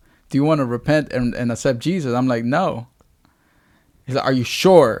you. Do you want to repent and accept Jesus? I'm like, no. He's like, are you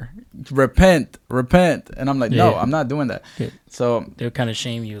sure? Repent. And I'm like, no, I'm not doing that. Yeah. So they'll kind of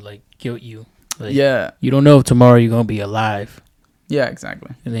shame you, like guilt you. Like, yeah. You don't know if tomorrow you're going to be alive. Yeah,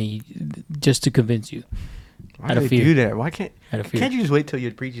 exactly. And then just to convince you. Why do they do that? Why can't you just wait till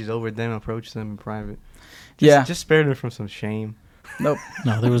your preach is over, then approach them in private? Just spare them from some shame. Nope.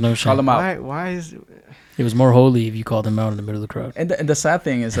 No, there was no shame. Call them out. Why is it was more holy if you called them out in the middle of the crowd. And the sad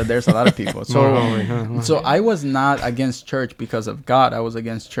thing is that there's a lot of people. So I was not against church because of God. I was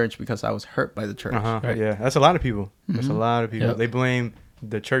against church because I was hurt by the church. Right. Yeah, that's a lot of people. That's a lot of people. Yep. They blame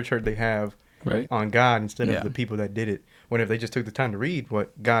the church hurt they have on God instead of the people that did it. When if they just took the time to read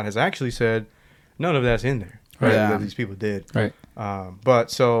what God has actually said, none of that's in there. Right. That these people did. Right.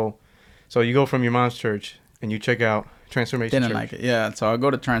 But so you go from your mom's church and you check out Transformation Didn't Church. like it. Yeah. So I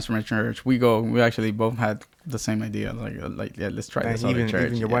go to Transformation Church. We actually both had the same idea. Like yeah, let's try this other church.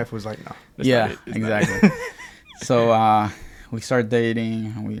 Even your wife was like, no. Yeah, exactly. So we start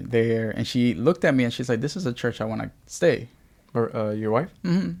dating. We there, and she looked at me and she's like, "This is a church I want to stay." Or your wife?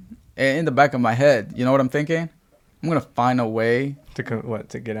 Mm-hmm. And in the back of my head, you know what I'm thinking? I'm gonna find a way To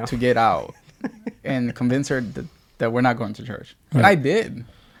get out? to get out and convince her that we're not going to church. And Right. I did.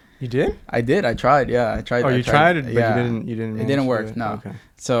 You did? I did. I tried. Yeah, I tried. Oh, I you tried it, but yeah. you didn't. It manage didn't to work. do it? No. Okay.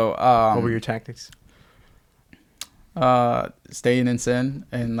 So, What were your tactics? staying in sin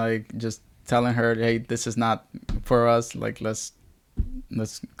and like just telling her, hey, this is not for us. Like, let's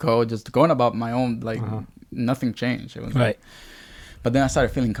go. Just going about my own. Like, nothing changed. It was Right. but then I started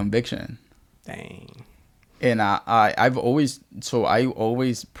feeling conviction. Dang. And I always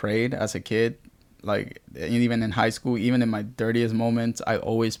prayed as a kid, like even in high school, even in my dirtiest moments, I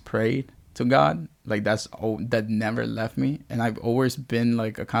always prayed to God. Like that never left me. And I've always been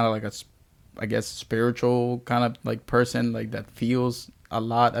like a kind of like I guess spiritual kind of like person, like that feels a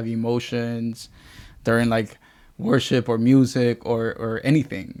lot of emotions during like worship or music or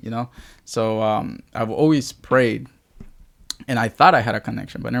anything, you know. So I've always prayed. And I thought I had a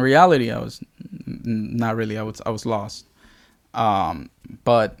connection, but in reality, I was not really. I was lost.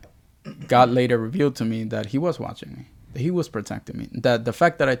 But God later revealed to me that He was watching me, that He was protecting me. That the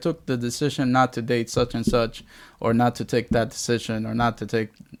fact that I took the decision not to date such and such, or not to take that decision, or not to take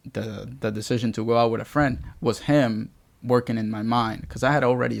the decision to go out with a friend, was Him working in my mind, because I had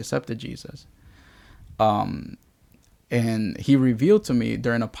already accepted Jesus. And He revealed to me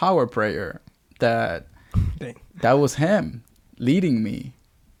during a power prayer that Dang. that was Him leading me,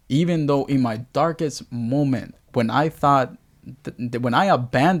 even though in my darkest moment, when I thought when I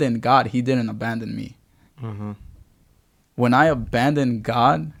abandoned God, He didn't abandon me. Mm-hmm. When I abandoned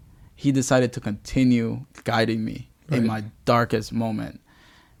God, He decided to continue guiding me in my darkest moment.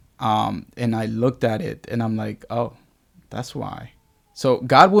 And I looked at it and I'm like, oh, that's why. So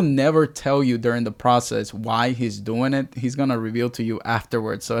God will never tell you during the process why He's doing it. He's going to reveal to you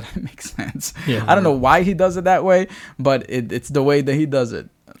afterwards. So that makes sense. Yeah. I don't know why He does it that way, but it's the way that He does it.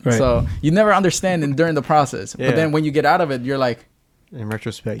 Right. So you never understand it during the process. Yeah. But then when you get out of it, you're like, In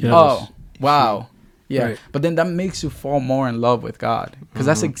retrospect, Yeah. oh, wow. Yeah. Right. But then that makes you fall more in love with God, because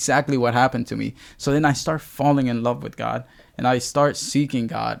that's exactly what happened to me. So then I start falling in love with God, and I start seeking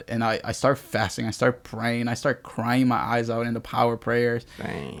God, and I start fasting. I start praying. I start crying my eyes out in the power prayers.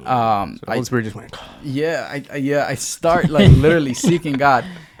 Dang. So the I Holy Spirit just went. I start like literally seeking God.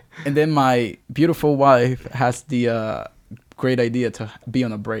 And then my beautiful wife has the great idea to be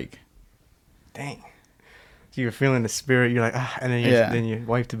on a break. Dang. So you're feeling the Spirit. You're like, and then then your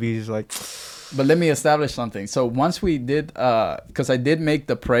wife to be is like. But let me establish something. So once we did, because I did make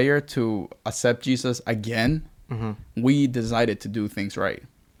the prayer to accept Jesus again, we decided to do things right.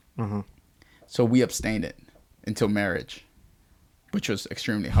 So we abstained it until marriage, which was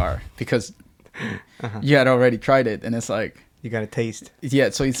extremely hard because you had already tried it, and it's like You got a taste. yeah.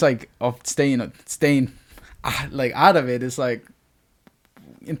 So it's like of staying like out of it. It's like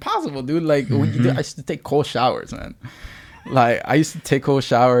impossible, dude. Like I used to take cold showers, man. Like I used to take cold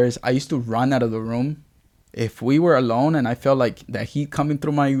showers. I used to run out of the room. If we were alone and I felt like that heat coming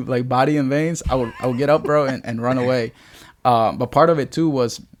through my like body and veins, I would get up, bro, and run away. But part of it too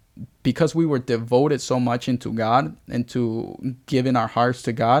was because we were devoted so much into God, into giving our hearts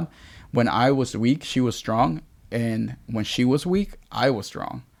to God. When I was weak, she was strong, and when she was weak, I was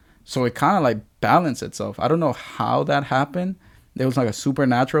strong. So it kind of like balanced itself. I don't know how that happened. It was like a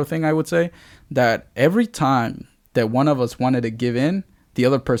supernatural thing, I would say, that every time that one of us wanted to give in, the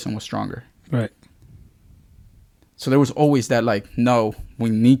other person was stronger. Right. So there was always that like, no, we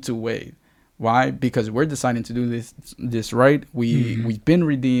need to wait. Why? Because we're deciding to do this right. We've been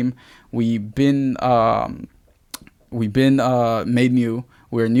redeemed. We've been made new.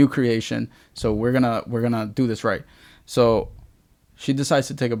 We're a new creation. So we're gonna do this right. So she decides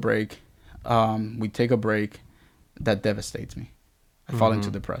to take a break. We take a break. That devastates me. I fall into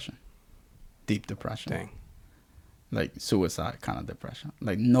depression, deep depression. Dang. Like suicide kind of depression.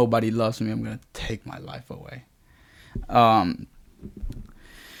 Like nobody loves me. I'm gonna take my life away.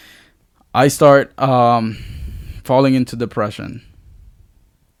 I start falling into depression,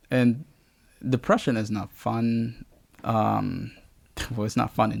 and depression is not fun. Well, it's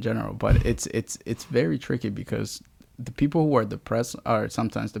not fun in general, but it's very tricky because the people who are depressed are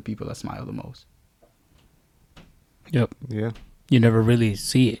sometimes the people that smile the most. Yep. Yeah. You never really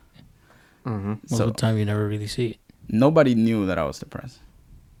see it. Most So of the time, you never really see it. nobody knew that I was depressed.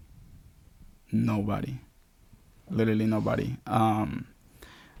 Nobody. Literally nobody.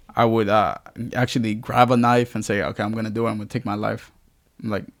 I would actually grab a knife and say, okay, I'm going to do it. I'm going to take my life.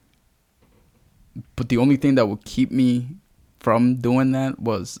 Like, but the only thing that would keep me from doing that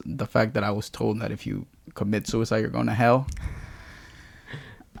was the fact that I was told that if you commit suicide, you're going to hell.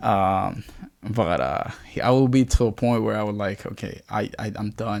 But I will be to a point where I would like, okay,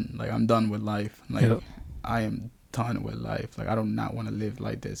 I'm done. Like, I'm done with life. Like, Yep. I am done with life. Like, I do not want to live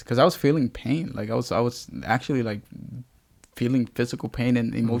like this, because I was feeling pain. Like, I was actually like feeling physical pain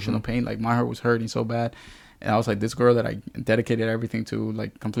and emotional pain. Like, my heart was hurting so bad. And I was like, this girl that I dedicated everything to,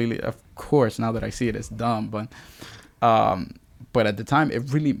 like, completely, of course, now that I see it, it's dumb. But at the time,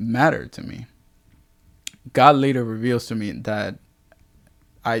 it really mattered to me. God later reveals to me that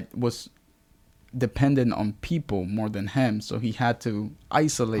I was dependent on people more than him. So he had to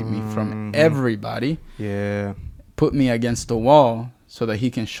isolate me from everybody. Yeah. Put me against the wall so that he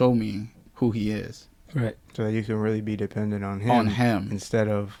can show me who he is. Right. So that you can really be dependent on him. On him. Instead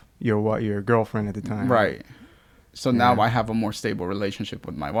of your girlfriend at the time. Right. So now I have a more stable relationship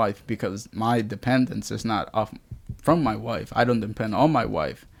with my wife, because my dependence is not from my wife. I don't depend on my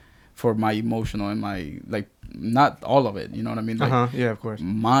wife for my emotional and my, like, not all of it. You know what I mean? Like, yeah, of course.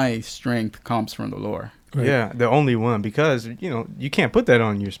 My strength comes from the Lord. Right. Yeah, the only one, because, you know, you can't put that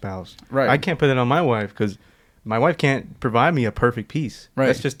on your spouse. Right. I can't put that on my wife, because my wife can't provide me a perfect peace. Right.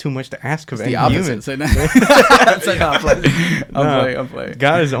 That's just too much to ask of It's any the opposite. human. Say that. Say, no, I'm playing.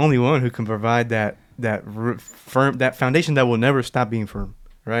 God is the only one who can provide that foundation that will never stop being firm.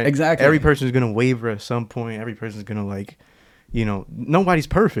 Right. Exactly. Every person is gonna waver at some point. Every person is gonna, like, you know, nobody's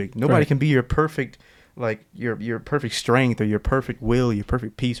perfect. Nobody can be your perfect, like, your perfect strength or your perfect will, your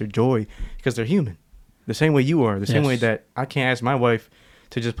perfect peace or joy, because they're human. The same way you are. The same way that I can't ask my wife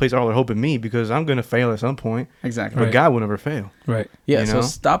to just place all her hope in me, because I'm going to fail at some point. Exactly. But God will never fail. Right. Yeah, You so know?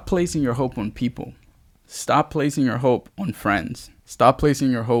 stop placing your hope on people. Stop placing your hope on friends. Stop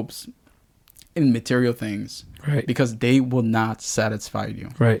placing your hopes in material things. Right. Because they will not satisfy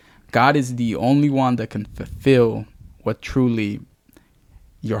you. Right. God is the only one that can fulfill what truly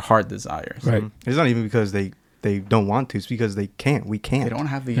your heart desires. Right. It's not even because they don't want to. It's because they can't. We can't. They don't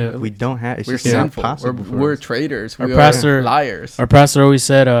have the Yeah. ability. We don't have. It's We're just not sinful. possible. for We're us. traitors. Our We pastor- are liars. Our pastor always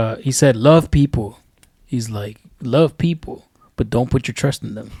said, he said, love people. He's like, love people, but don't put your trust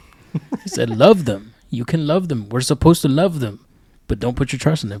in them. He said, love them. You can love them. We're supposed to love them, but don't put your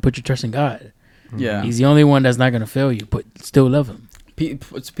trust in them. Put your trust in God. Yeah. He's the only one that's not going to fail you, but still love him.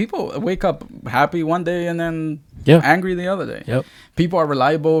 People wake up happy one day and then Yeah. angry the other day. Yep. People are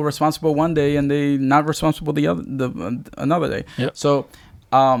reliable, responsible one day, and they not responsible another day. Yep. So,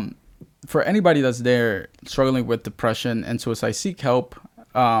 for anybody that's there struggling with depression and suicide, seek help.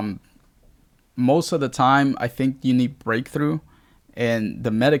 Most of the time, I think you need breakthrough, and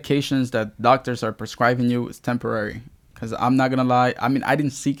the medications that doctors are prescribing you is temporary. Because I'm not gonna lie, I mean, I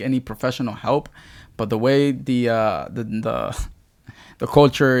didn't seek any professional help, but the way the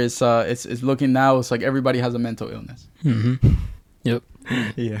culture is looking now, it's like everybody has a mental illness. Mm-hmm. Yep.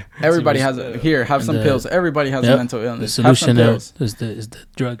 Yeah. Everybody has have some pills. Everybody has a mental The illness. solution Have some pills. is the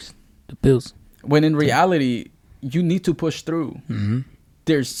drugs, the pills. When in reality, you need to push through. Mm-hmm.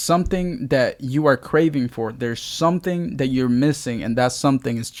 There's something that you are craving for. There's something that you're missing, and that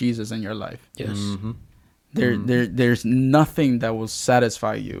something is Jesus in your life. Yes. Mm-hmm. There's nothing that will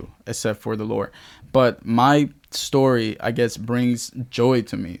satisfy you except for the Lord. But my story, I guess, brings joy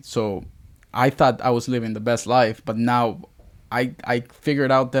to me. So I thought I was living the best life, but now I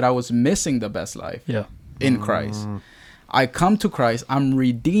figured out that I was missing the best life Yeah. in Christ. I come to Christ. I'm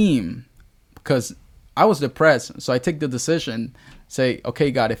redeemed because I was depressed. So I take the decision, say,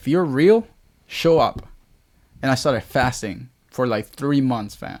 okay, God, if you're real, show up. And I started fasting for like 3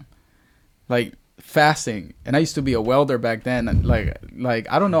 months, fam. Like, fasting. And I used to be a welder back then. And like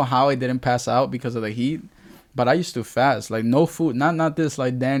I don't know how I didn't pass out because of the heat, but I used to fast. Like, no food. Not this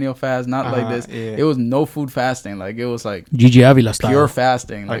like Daniel fast, not like this. Yeah. It was no food fasting. Like, it was like Gigi Avila style. pure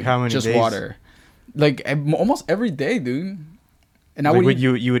fasting. Like how many just days? water. Like almost every day, dude. And I Like, would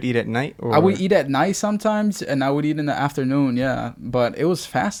eat, you would eat at night, or I would eat at night sometimes, and I would eat in the afternoon. Yeah, but it was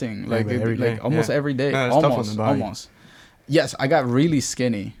fasting, like but every day, almost yeah. every day, No, it's tough on almost, the body. almost. Yes, I got really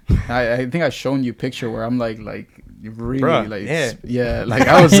skinny. I think I've shown you a picture where I'm like really Bruh, like yeah. like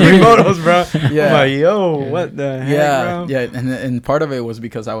I was three really, photos, bro. Yeah. I'm like, yo, what the heck, yeah, bro? yeah, and part of it was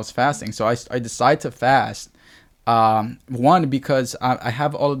because I was fasting. So I decided to fast. One, because I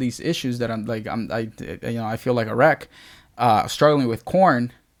have all of these issues that I feel like a wreck. Struggling with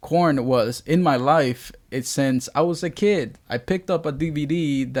corn. Corn was in my life since I was a kid. I picked up a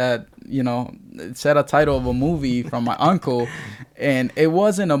DVD that it said a title of a movie from my uncle, and it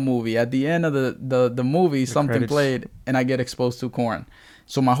wasn't a movie. At the end of the movie, something credits. played, and I get exposed to corn.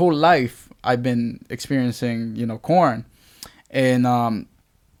 So my whole life I've been experiencing corn, and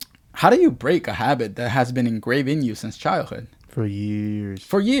how do you break a habit that has been engraved in you since childhood? For years.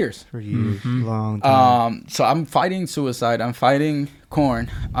 For years. Mm-hmm. Long time. So I'm fighting suicide. I'm fighting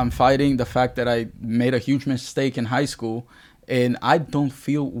corn. I'm fighting the fact that I made a huge mistake in high school, And I don't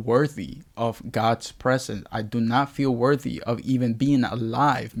feel worthy of God's presence. I do not feel worthy of even being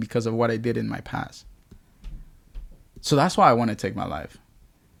alive because of what I did in my past. So that's why I want to take my life.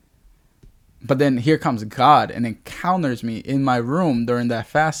 But then here comes God and encounters me in my room during that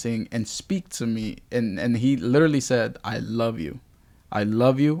fasting and speaks to me. And he literally said, I love you. I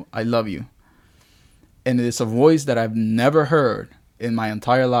love you. I love you. And it's a voice that I've never heard in my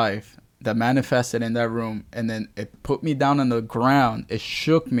entire life that manifested in that room. And then it put me down on the ground. It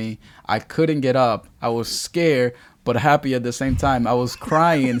shook me. I couldn't get up. I was scared, but happy at the same time. I was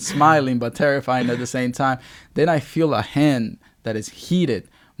crying and smiling, but terrifying at the same time. Then I feel a hand that is heated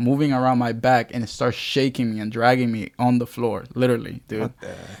moving around my back, and it starts shaking me and dragging me on the floor. Literally, dude. What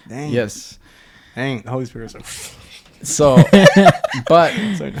the dang? Yes. Dang, the Holy Spirit's like... So, but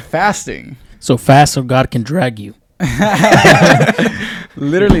fasting. So fast so God can drag you.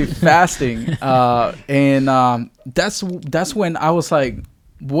 Literally fasting. That's when I was like,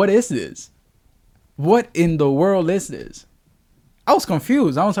 what is this? What in the world is this? I was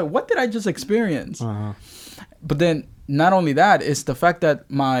confused. I was like, what did I just experience? Uh-huh. But then not only that, it's the fact that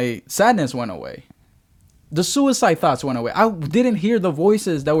my sadness went away. The suicide thoughts went away. I didn't hear the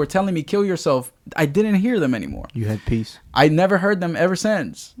voices that were telling me, kill yourself. I didn't hear them anymore. You had peace. I never heard them ever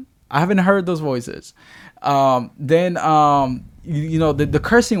since. I haven't heard those voices. Then the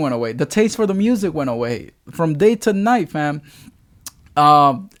cursing went away. The taste for the music went away. From day to night, fam.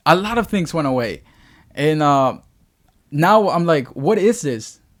 A lot of things went away. And now I'm like, what is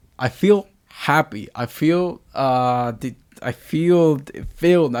this? I feel happy. I feel filled. I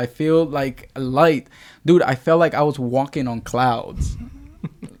feel like light. Dude, I felt like I was walking on clouds.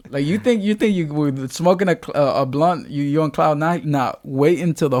 Like you think you were smoking a blunt, you're on cloud nine? Nah, wait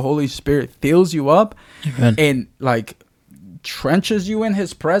until the Holy Spirit fills you up. Amen. And like trenches you in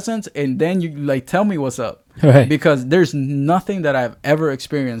his presence, and then you like tell me what's up. Right. Because there's nothing that I've ever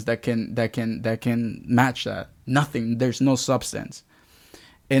experienced that can match that. Nothing. There's no substance.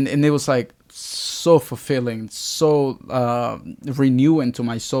 And it was like so fulfilling, so renewing to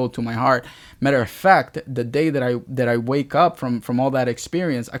my soul, to my heart. Matter of fact, the day that I wake up from all that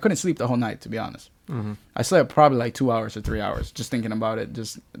experience, I couldn't sleep the whole night, to be honest. Mm-hmm. I slept probably like 2 hours or 3 hours just thinking about it,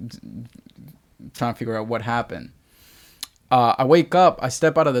 just trying to figure out what happened. I wake up, I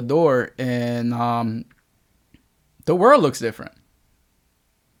step out of the door, and the world looks different.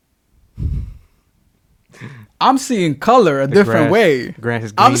 I'm seeing color a different way. Grass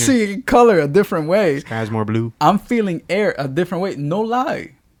is greener. I'm seeing color a different way. Sky's more blue. I'm feeling air a different way. No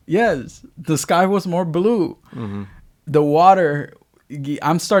lie. Yes, the sky was more blue. Mm-hmm. The water,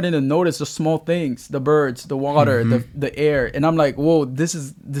 I'm starting to notice the small things, the birds, the water, the air. And I'm like, whoa, this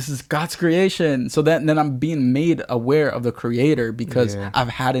is God's creation. So then I'm being made aware of the Creator because I've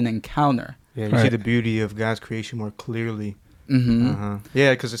had an encounter. Yeah, you see the beauty of God's creation more clearly. Mm-hmm. Uh-huh.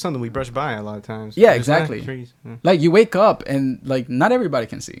 Yeah, because it's something we brush by a lot of times. Yeah, There's exactly. trees. Yeah. Like you wake up and like not everybody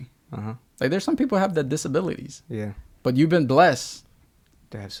can see. Uh-huh. Like there's some people who have that disabilities. Yeah. But you've been blessed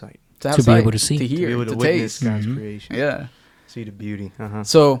To have sight. to have To be sight, able to see. to hear, to be able to to witness taste. God's creation. Yeah. See the beauty. Uh-huh.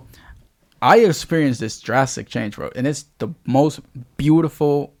 So I experienced this drastic change, bro. And it's the most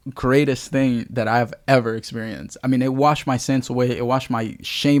beautiful, greatest thing that I've ever experienced. I mean, it washed my sins away. It washed my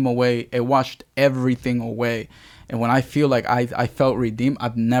shame away. It washed everything away. And when I feel like I felt redeemed,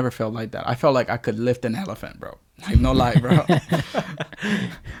 I've never felt like that. I felt like I could lift an elephant, bro. Like, no lie, bro.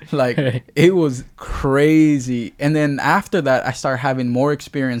 Like, it was crazy. And then after that, I started having more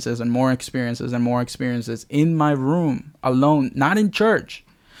experiences and more experiences and more experiences in my room alone, not in church.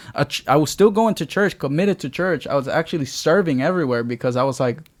 I was still going to church, committed to church. I was actually serving everywhere because I was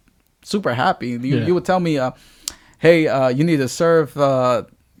like super happy. You would tell me, hey, you need to serve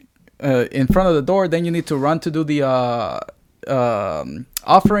in front of the door, then you need to run to do the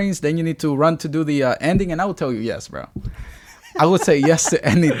offerings, then you need to run to do the ending, and I would tell you yes, bro. I would say yes to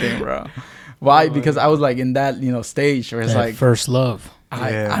anything, bro. Why? Because I was like in that stage where it's like first love.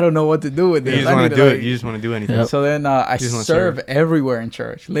 I don't know what to do with this. You just want to do it. You just want to do anything. Yep. So then I serve everywhere in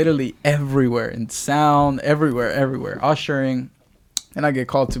church, literally everywhere, in sound, everywhere, ushering, and I get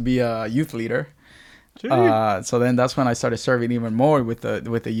called to be a youth leader. So then that's when I started serving even more with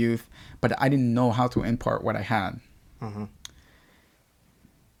the youth, but I didn't know how to impart what I had. Uh-huh.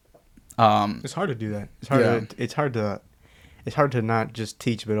 It's hard to do that. It's hard to not just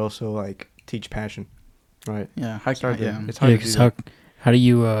teach, but also like teach passion, right? Yeah, It's hard to do How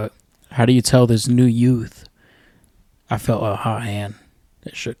do you tell this new youth? I felt a hot hand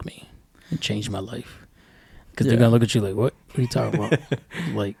that shook me and changed my life. Because they're gonna look at you like, what? What are you talking about?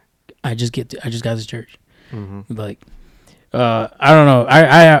 Like, I just got to church. Mm-hmm. Like, I don't know.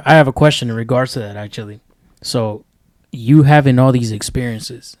 I have a question in regards to that actually. So, you having all these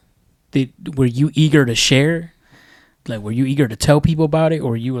experiences, were you eager to share? Like, were you eager to tell people about it,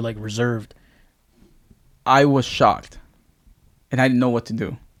 or you were like reserved? I was shocked, and I didn't know what to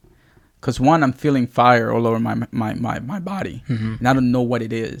do. Cause one, I'm feeling fire all over my body, and I don't know what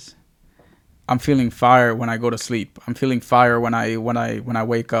it is. I'm feeling fire when I go to sleep. I'm feeling fire when I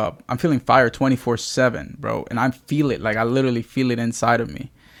wake up. I'm feeling fire 24/7, bro, and I feel it. Like I literally feel it inside of me,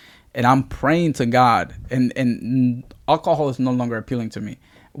 and I'm praying to God. And alcohol is no longer appealing to me.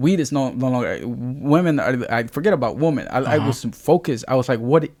 Weed is no longer. Women I forget about women. I was focused. I was like,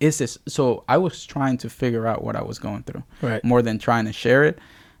 what is this? So I was trying to figure out what I was going through, right, more than trying to share it.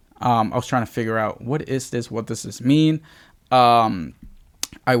 I was trying to figure out, what is this? What does this mean?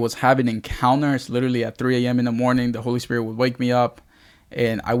 I was having encounters literally at 3 a.m. in the morning. The Holy Spirit would wake me up,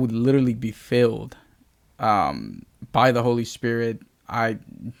 and I would literally be filled by the Holy Spirit. I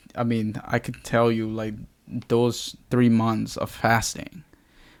mean, I could tell you, like, those 3 months of fasting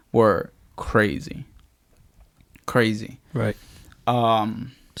were crazy. Right.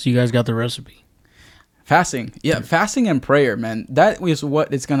 So you guys got the recipe. Fasting. Yeah, fasting and prayer, man. That is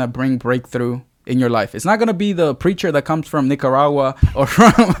what is going to bring breakthrough in your life. It's not going to be the preacher that comes from Nicaragua or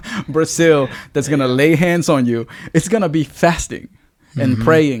from Brazil that's going to lay hands on you. It's going to be fasting and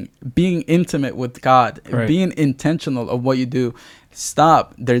praying, being intimate with God, being intentional of what you do.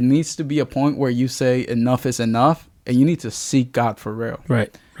 Stop. There needs to be a point where you say enough is enough, and you need to seek God for real.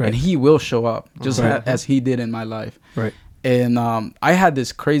 Right. And he will show up just as he did in my life. Right. And I had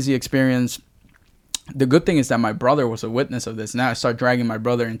this crazy experience. The good thing is that my brother was a witness of this. Now I start dragging my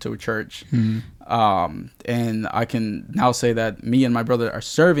brother into a church. And I can now say that me and my brother are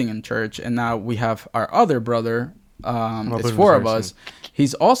serving in church. And now we have our other brother. It's 4 of us.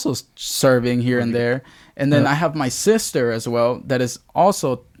 He's also serving here and there. And then I have my sister as well that is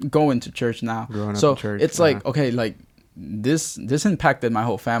also going to church now. So it's like, okay, like this impacted my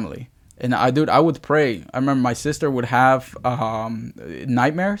whole family. And I would pray. I remember my sister would have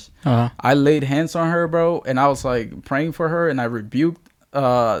nightmares. I laid hands on her, bro, and I was like praying for her, and I rebuked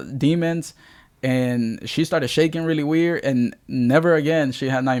demons, and she started shaking really weird, and never again she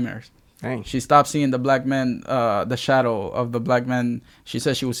had nightmares. Dang. She stopped seeing the black man, the shadow of the black man. She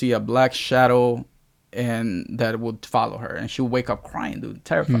said she would see a black shadow, and that would follow her, and she would wake up crying, dude,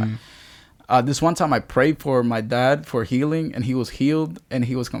 terrified. This one time I prayed for my dad for healing, and he was healed, and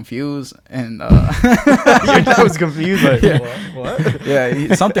he was confused, and your dad was confused, like, what?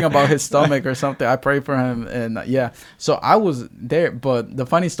 Yeah, something about his stomach or something. I prayed for him, and so I was there. But the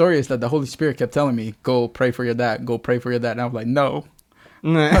funny story is that the Holy Spirit kept telling me, "Go pray for your dad. Go pray for your dad." And I was like, "No,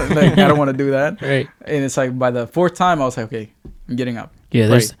 like, I don't want to do that." Right. And it's like by the 4th time, I was like, "Okay, I'm getting up." Yeah,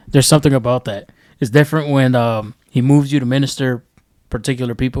 there's something about that. It's different when he moves you to minister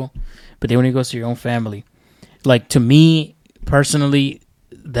particular people. But then when it goes to your own family, like, to me personally,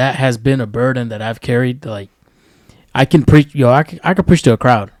 that has been a burden that I've carried. Like, I can preach, I could preach to a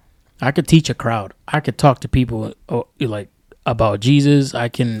crowd. I could teach a crowd. I could talk to people like about Jesus. I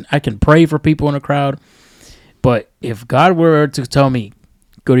can pray for people in a crowd. But if God were to tell me,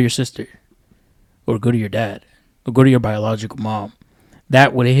 go to your sister, or go to your dad, or go to your biological mom,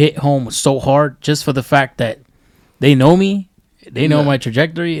 that would hit home so hard, just for the fact that they know me. They know my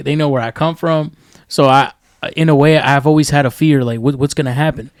trajectory. They know where I come from. So in a way, I've always had a fear, like, what's going to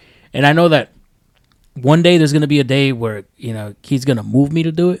happen? And I know that one day there's going to be a day where, he's going to move me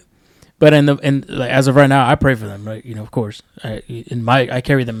to do it. But like, as of right now, I pray for them, right? Of course, I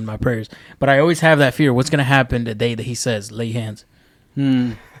carry them in my prayers. But I always have that fear. What's going to happen the day that he says, lay hands?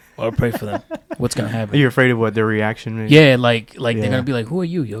 Or pray for them. What's going to happen? Are you afraid of what their reaction is? Yeah, like they're going to be like, who are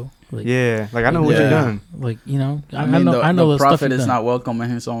you, yo? Like, like, I know what you've done. Like, I know the prophet is not welcome in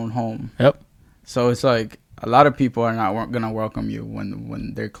his own home. Yep. So it's like a lot of people are not gonna welcome you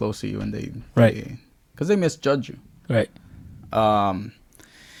when they're close to you, and they because they misjudge you. Right.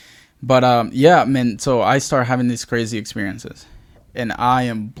 Yeah, man. So I start having these crazy experiences, and I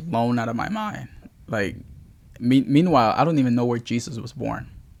am blown out of my mind. Like, meanwhile, I don't even know where Jesus was born.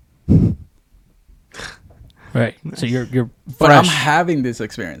 Right. So you're fresh. But I'm having these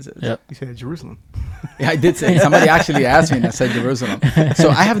experiences. Yep. You said Jerusalem. Yeah, I did say. Somebody actually asked me, and I said Jerusalem. So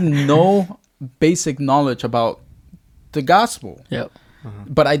I have no basic knowledge about the gospel. Yep.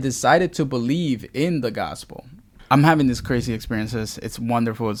 But I decided to believe in the gospel. I'm having these crazy experiences. It's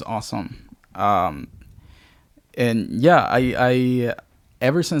wonderful. It's awesome. And yeah, I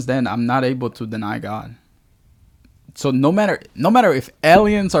ever since then, I'm not able to deny God. So no matter if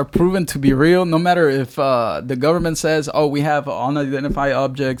aliens are proven to be real, no matter if the government says, oh, we have unidentified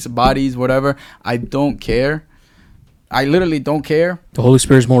objects, bodies, whatever, I don't care. I literally don't care. The Holy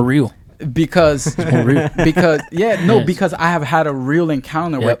Spirit is more real. because because Yes. because I have had a real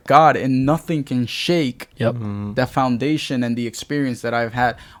encounter Yep. with God, and nothing can shake Yep. the foundation and the experience that I've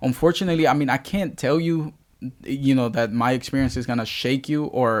had. Unfortunately, I mean, I can't tell you, that my experience is gonna shake you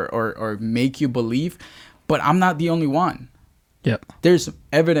or make you believe, but I'm not the only one. Yep. There's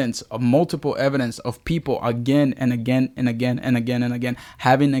multiple evidence of people again and again and again and again and again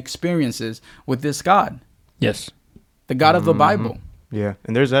having experiences with this God, Yes. the God of the Bible. Yeah,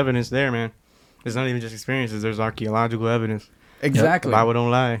 and there's evidence there, man. It's not even just experiences. There's archaeological evidence. Exactly. The Bible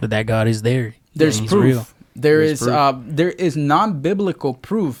don't lie. But that God is there. There's He's proof. real. There There's is non-biblical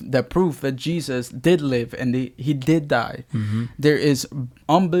proof that Jesus did live and he did die. Mm-hmm. There is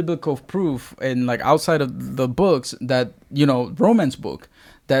unbiblical proof, and like outside of the books that Romans book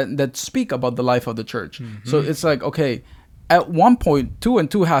that speak about the life of the church. So it's like, okay, at one point 2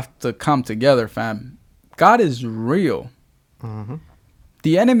 and 2 have to come together, fam. God is real.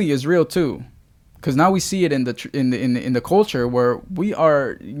 The enemy is real too, because now we see it in the culture where we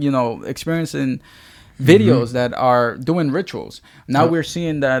are experiencing videos that are doing rituals. Now we're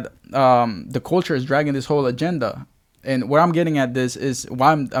seeing that the culture is dragging this whole agenda. And where I'm getting at this is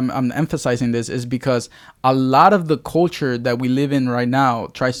why I'm emphasizing this is because a lot of the culture that we live in right now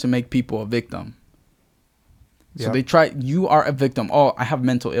tries to make people a victim. So you are a victim. Oh, I have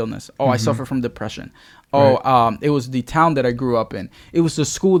mental illness. Oh, I suffer from depression. Oh, it was the town that I grew up in. It was the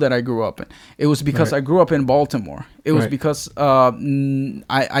school that I grew up in. It was because I grew up in Baltimore. It was because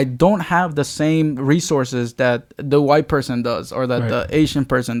I don't have the same resources that the white person does or that the Asian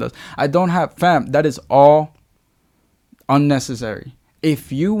person does. I don't have, fam, that is all unnecessary.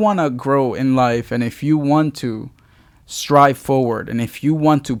 If you want to grow in life and if you want to strive forward and if you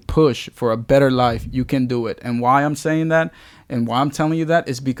want to push for a better life, you can do it. And why I'm saying that and why I'm telling you that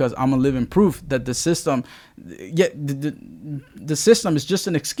is because I'm a living proof that the system, the system is just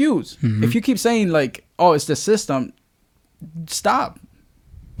an excuse. If you keep saying like, oh, it's the system, stop.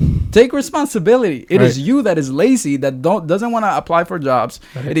 Take responsibility. It is you that is lazy, that doesn't want to apply for jobs.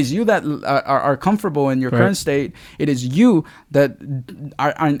 It is you that are comfortable in your current state. It is you that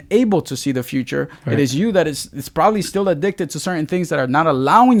are unable to see the future. It is you that is probably still addicted to certain things that are not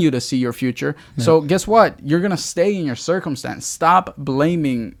allowing you to see your future. So guess what? You're gonna stay in your circumstance. Stop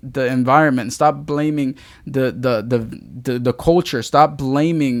blaming the environment. Stop blaming the culture. Stop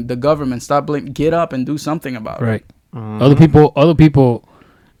blaming the government. Get up and do something about it. Other people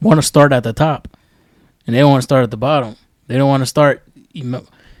want to start at the top, and they don't want to start at the bottom. They don't want to start. My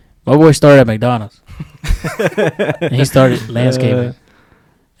boy started at McDonald's, and he started landscaping.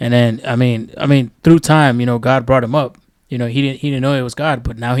 And then, I mean, through time, God brought him up. He didn't know it was God,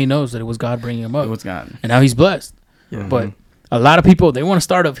 but now he knows that it was God bringing him up. It was God, and now he's blessed. Yeah. But a lot of people, they want to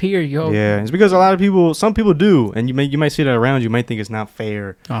start up here, yo. Yeah, it's because some people do, and you might see that around. You might think it's not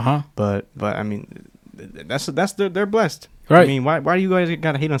fair. But I mean, they're blessed. Right. I mean, why do you guys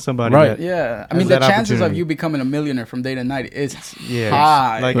gotta hate on somebody? Right. Yeah. I mean, the chances of you becoming a millionaire from day to night is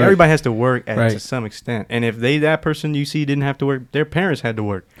high. Like everybody has to work to some extent, and if that person you see didn't have to work, their parents had to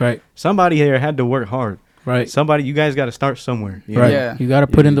work. Right. Somebody here had to work hard. Right. Somebody, you guys got to start somewhere. Right. Yeah. You got to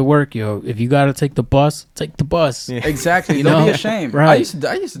put in the work, yo. If you got to take the bus, take the bus. Yeah. Exactly. Don't be ashamed. Right.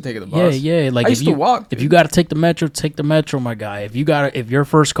 I used to take the bus. Yeah. Like I used to walk. If you got to take the metro, take the metro, my guy. If your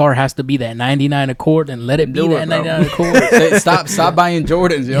first car has to be that 99 Accord, then let it be that 99 Accord. Stop buying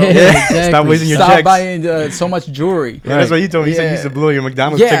Jordans, yo. Yeah, exactly. Stop wasting your Stop checks. buying so much jewelry. Yeah, that's what you told me. You said you used to blow your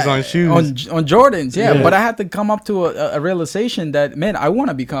McDonald's checks on shoes. On Jordans, but I had to come up to a realization that, man, I want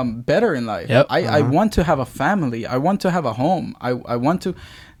to become better in life. Yep. I want to have a family. I want to have a home. I want to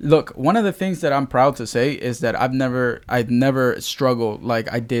look. One of the things that I'm proud to say is that I've never struggled like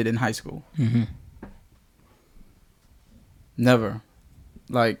I did in high school. Never.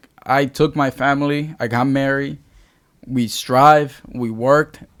 Like, I took my family. I got married. We strive. We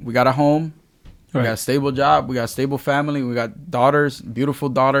worked. We got a home. We got a stable job. We got a stable family. We got daughters, beautiful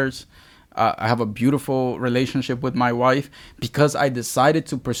daughters. I have a beautiful relationship with my wife because I decided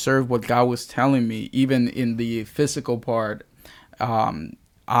to preserve what God was telling me, even in the physical part.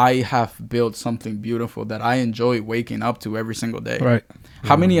 I have built something beautiful that I enjoy waking up to every single day. Right.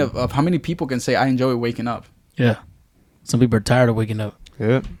 How many people can say I enjoy waking up? Yeah. Some people are tired of waking up.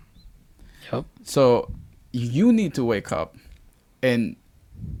 Yeah. Yep. So you need to wake up and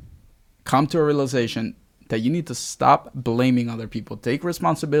come to a realization that you need to stop blaming other people. Take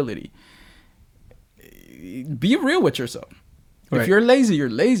responsibility. Be real with yourself. Right. If you're lazy,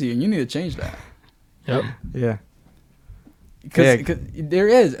 and you need to change that. Yep. Yeah. Because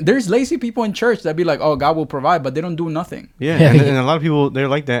there's lazy people in church that be like, oh, God will provide, but they don't do nothing. Yeah, and a lot of people, they're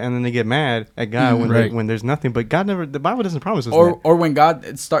like that, and then they get mad at God when there's nothing. But God never, the Bible doesn't promise us that. Or when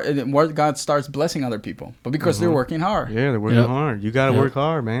God starts blessing other people, but because they're working hard. Yeah, they're working hard. You gotta work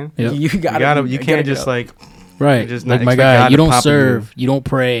hard, man. Yep. You can't just like just like my guy. You don't serve, you don't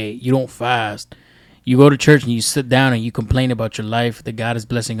pray, you don't fast. You go to church and you sit down and you complain about your life, that God is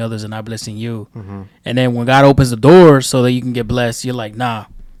blessing others and not blessing you. Mm-hmm. And then when God opens the door so that you can get blessed, you're like, nah,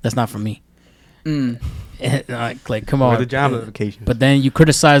 that's not for me. And like, come on. Or the job notifications. But then you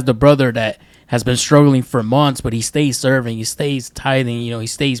criticize the brother that has been struggling for months, but he stays serving, he stays tithing, he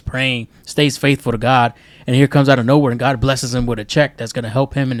stays praying, stays faithful to God. And here comes out of nowhere and God blesses him with a check that's going to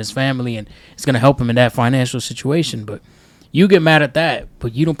help him and his family, and it's going to help him in that financial situation. But you get mad at that,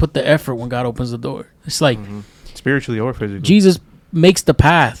 but you don't put the effort when God opens the door. It's like spiritually or physically. Jesus makes the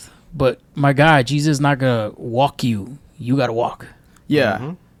path, but my God, Jesus is not gonna walk you. You gotta walk.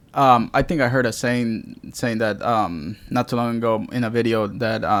 Yeah. I think I heard a saying that not too long ago in a video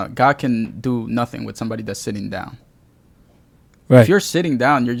that God can do nothing with somebody that's sitting down. Right. If you're sitting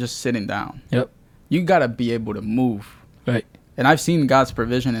down, you're just sitting down. Yep. You gotta be able to move. Right. And I've seen God's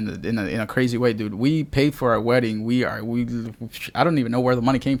provision in a crazy way, dude. We paid for our wedding. I don't even know where the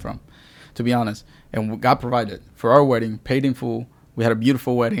money came from, to be honest. And God provided for our wedding, paid in full. We had a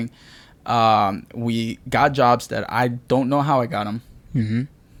beautiful wedding. We got jobs that I don't know how I got them.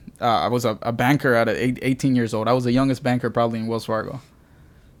 Mm-hmm. I was a banker at 18 years old. I was the youngest banker probably in Wells Fargo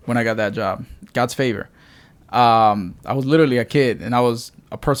when I got that job. God's favor. I was literally a kid, and I was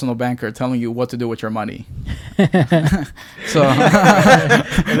a personal banker telling you what to do with your money. So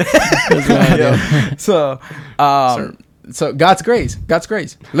God's grace,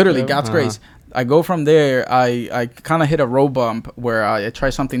 literally God's grace. I go from there. I kind of hit a road bump where I try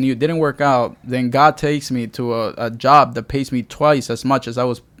something new. It didn't work out. Then God takes me to a job that pays me twice as much as I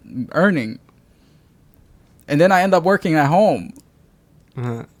was earning. And then I end up working at home.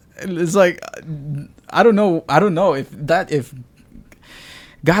 It's like, I don't know if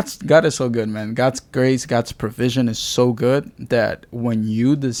God is so good, man. God's grace, God's provision is so good that when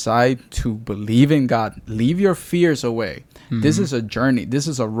you decide to believe in God, leave your fears away. Mm-hmm. This is a journey. This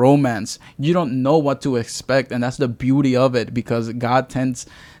is a romance. You don't know what to expect, and that's the beauty of it, because God tends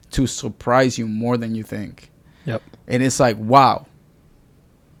to surprise you more than you think. Yep. And it's like, wow.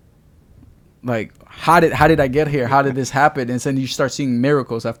 Like, how did I get here? How did this happen? And then you start seeing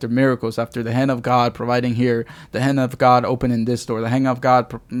miracles after the hand of God providing here, the hand of God opening this door, the hand of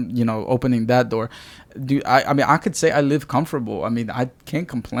God, opening that door. I mean, I could say I live comfortable. I mean, I can't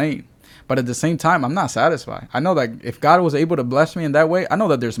complain. But at the same time, I'm not satisfied. I know that if God was able to bless me in that way, I know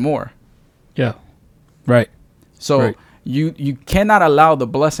that there's more. Yeah. Right. So right. You cannot allow the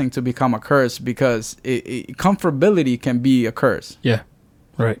blessing to become a curse, because comfortability can be a curse. Yeah.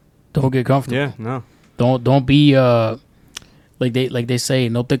 Right. Don't get comfortable. Yeah, no. Don't be like they say,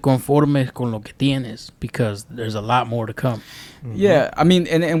 no te conformes con lo que tienes, because there's a lot more to come. Mm-hmm. Yeah, I mean,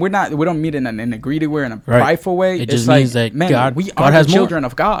 and we don't mean it in a greedy way, in a prideful way. It just means that God are has the more. children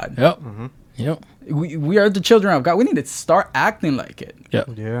of God. Yep. Mm-hmm. Yep. We are the children of God. We need to start acting like it. Yep.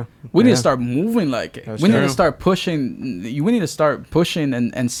 Yeah. We need to start moving like it. That's we true. need to start pushing. We need to start pushing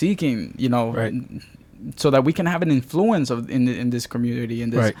and seeking. Right. So that we can have an influence in this community, in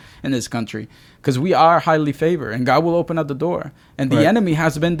this country, because we are highly favored, and God will open up the door, and the enemy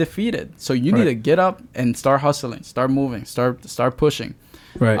has been defeated. So you need to get up and start hustling, start moving, start pushing.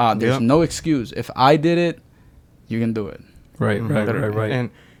 Right. There's no excuse. If I did it, you can do it. Right. Right.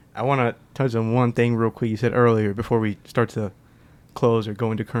 And I want to touch on one thing real quick. You said earlier, before we start to close or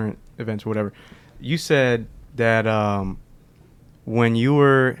go into current events or whatever, you said that when you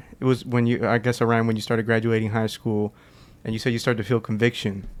were, I guess around when you started graduating high school, and you said you started to feel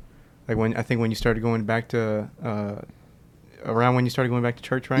conviction, like when you started going back to, around when you started going back to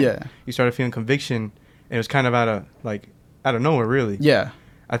church, right? Yeah. You started feeling conviction, and it was kind of out of nowhere, really. Yeah.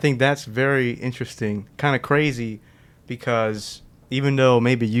 I think that's very interesting, kind of crazy, because even though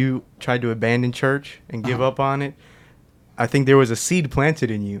maybe you tried to abandon church and give up on it, I think there was a seed planted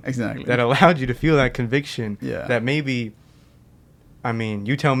in you. Exactly. That allowed you to feel that conviction. Yeah. That maybe, I mean,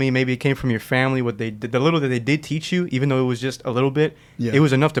 you tell me, maybe it came from your family, what they did, the little that they did teach you, even though it was just a little bit, it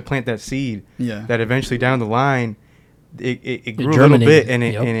was enough to plant that seed. Yeah. That eventually down the line, it grew a little bit, and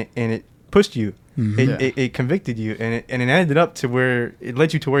it pushed you. Mm-hmm. It convicted you, and it ended up to where it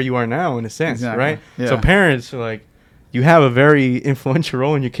led you to where you are now, in a sense, right? Yeah. So parents, like, you have a very influential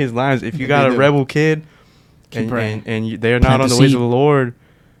role in your kids' lives. If you got a rebel kid, and they're not on the ways of the Lord,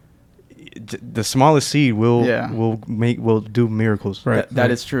 the smallest seed will do miracles. Right.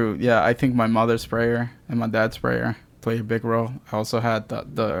 That is true. Yeah, I think my mother's prayer and my dad's prayer play a big role. I also had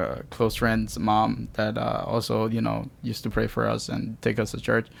the close friend's mom that also, used to pray for us and take us to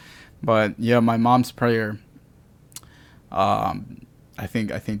church. But yeah, my mom's prayer, I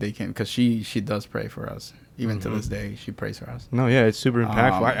think they can, because she does pray for us. Even to this day, she prays for us. No, yeah, it's super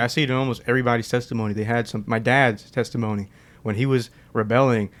impactful. I see it in almost everybody's testimony. They had my dad's testimony. When he was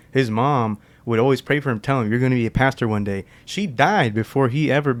rebelling, his mom would always pray for him, tell him, you're going to be a pastor one day. She died before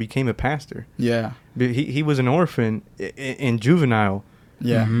he ever became a pastor. Yeah. He was an orphan in juvenile.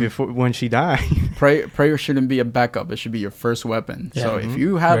 Yeah. Before when she died. Prayer shouldn't be a backup. It should be your first weapon. Yeah. So if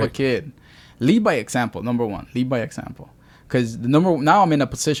you have a kid, lead by example. Number one, lead by example. Because now I'm in a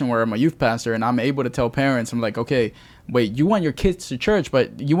position where I'm a youth pastor and I'm able to tell parents, I'm like, okay, wait, you want your kids to church,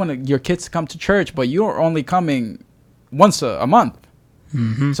 but you want your kids to come to church, but you're only coming once a month.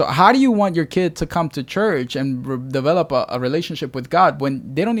 Mm-hmm. So how do you want your kid to come to church and develop a relationship with God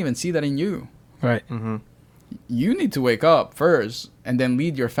when they don't even see that in you? Right. Mm-hmm. You need to wake up first and then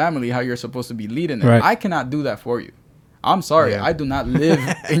lead your family how you're supposed to be leading it. Right. I cannot do that for you. I'm sorry. Yeah. I do not live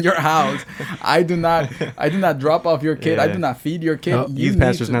in your house. I do not drop off your kid. Yeah. I do not feed your kid. Youth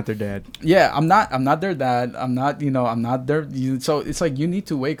pastor's not their dad. Yeah, I'm not their dad. I'm not their. So it's like you need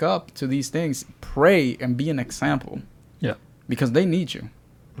to wake up to these things, pray, and be an example. Yeah, because they need you.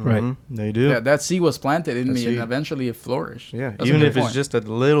 Right, they do. Yeah, that seed was planted in me, and eventually it flourished. Yeah, even if it's just a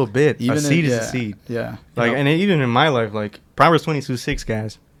little bit, a seed is a seed. Yeah, like, and even in my life, like Proverbs 22:6,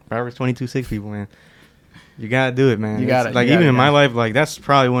 guys, Proverbs 22:6, people, man. You gotta do it, man. You got it. Like even in my life, like that's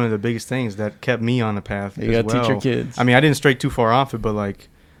probably one of the biggest things that kept me on the path. You gotta teach your kids. I mean, I didn't stray too far off it, but like,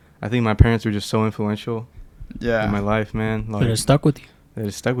 I think my parents were just so influential. Yeah. In my life, man. Like, but it stuck with you.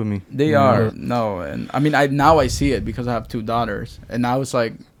 It stuck with me. They are. No, and I mean, I see it because I have 2 daughters, and I was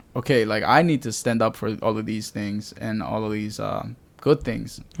like, okay, like I need to stand up for all of these things and all of these good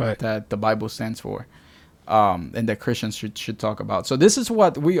things that the Bible stands for. And that Christians should talk about. So this is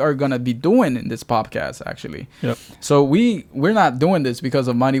what we are going to be doing in this podcast, actually. Yep. So we're not doing this because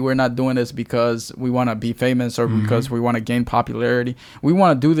of money. We're not doing this because we want to be famous or because we want to gain popularity. We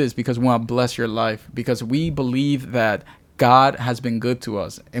want to do this because we want to bless your life, because we believe that God has been good to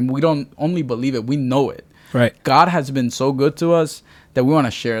us. And we don't only believe it, we know it. Right. God has been so good to us that we want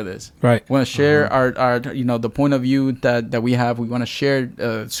to share this. Right. We want to share our the point of view that we have. We want to share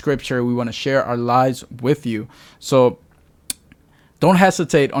scripture. We want to share our lives with you. So don't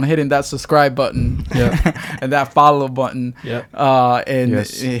hesitate on hitting that subscribe button and that follow button. And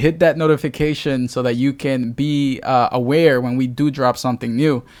hit that notification so that you can be aware when we do drop something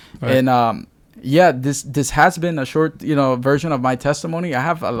new. Right. And this has been a short, version of my testimony. I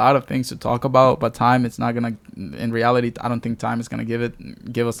have a lot of things to talk about, but time, it's not gonna. In reality, I don't think time is gonna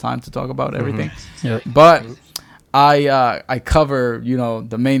give us time to talk about everything. Yep. But I cover,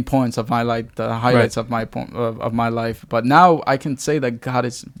 the main points of my life, the highlights of my life. But now I can say that God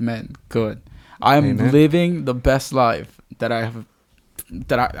is good. I am living the best life that I have.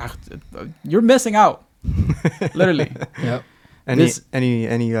 You're missing out, literally. Yep.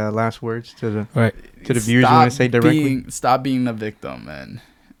 Any last words to the viewers you want to say directly? Stop being a victim, man.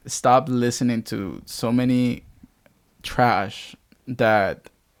 Stop listening to so many trash that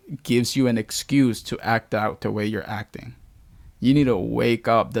gives you an excuse to act out the way you're acting. You need to wake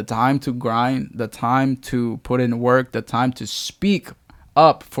up. The time to grind, the time to put in work, the time to speak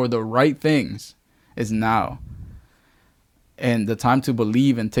up for the right things is now. And the time to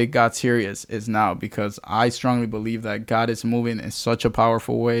believe and take God serious is now, because I strongly believe that God is moving in such a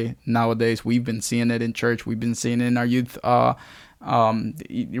powerful way nowadays. We've been seeing it in church. We've been seeing it in our youth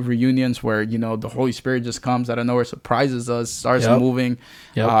reunions where, the Holy Spirit just comes out of nowhere, surprises us, starts moving.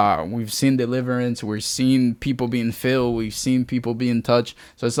 Yep. We've seen deliverance. We're seeing people being filled. We've seen people being touched.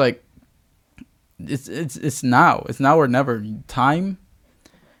 So it's like, it's now. It's now or never. Time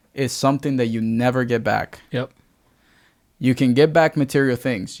is something that you never get back. Yep. You can get back material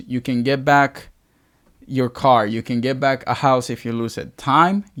things. You can get back your car. You can get back a house if you lose it.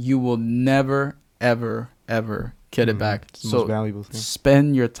 Time, you will never, ever, ever get it back. It's the most valuable thing.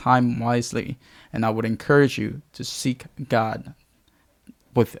 Spend your time wisely. And I would encourage you to seek God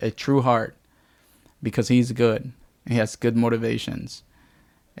with a true heart, because he's good. He has good motivations.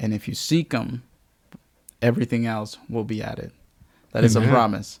 And if you seek him, everything else will be added. That is a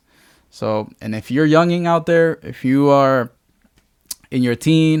promise. So, and if you're younging out there, if you are in your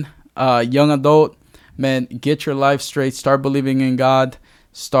teen, young adult, man, get your life straight. Start believing in God.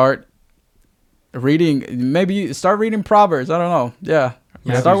 Start reading. Maybe start reading Proverbs. I don't know. Yeah.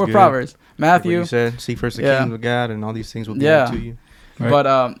 Start with Proverbs. Matthew. Like you said, seek first the kingdom of God, and all these things will be added to you. Right.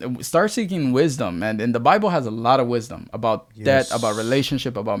 But start seeking wisdom, and the Bible has a lot of wisdom about debt, about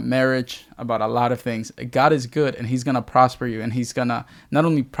relationship, about marriage, about a lot of things. God is good, and He's gonna prosper you, and He's gonna not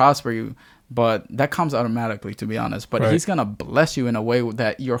only prosper you, but that comes automatically, to be honest. But He's gonna bless you in a way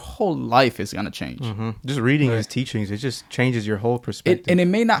that your whole life is gonna change. Just reading His teachings, it just changes your whole perspective. And it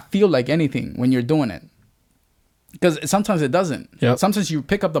may not feel like anything when you're doing it. Because sometimes it doesn't. Yep. Sometimes you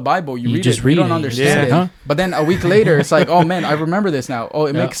pick up the Bible, you read just it, read you don't it, understand it. huh? But then a week later, it's like, oh man, I remember this now. Oh,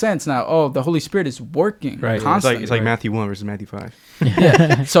 it makes sense now. Oh, the Holy Spirit is working constantly. It's like Matthew 1 versus Matthew 5.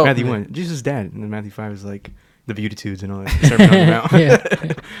 Yeah. So Matthew 1, Jesus' dad, and then Matthew 5 is like the Beatitudes and all that. Sermon on the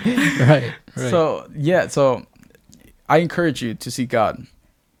Mount. Right. So I encourage you to seek God.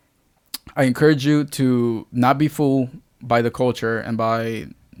 I encourage you to not be fooled by the culture and by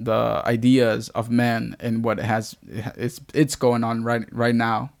the ideas of men and what it's going on right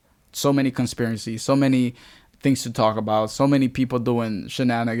now. So many conspiracies, so many things to talk about, so many people doing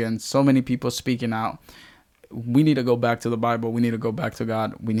shenanigans, so many people speaking out. We need to go back to the Bible. We need to go back to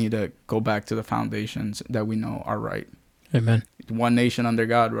God. We need to go back to the foundations that we know are right. Amen. One nation under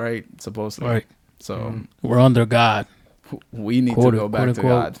God, right? Supposedly. Right. So we're under God. We need to go back to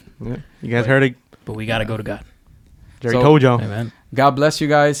God. Yeah. You guys heard it? But we got to go to God. Gerry told y'all. Amen. God bless you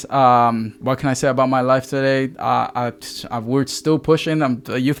guys. What can I say about my life today? We're still pushing. I'm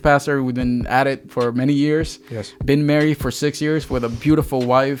a youth pastor. We've been at it for many years. Yes. Been married for 6 years with a beautiful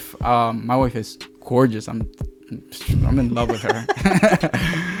wife. My wife is gorgeous. I'm in love with her.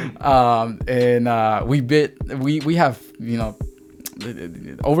 We have,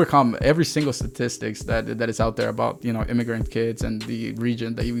 overcome every single statistics that is out there about, immigrant kids and the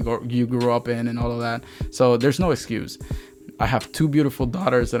region that you grew up in and all of that. So there's no excuse. I have 2 beautiful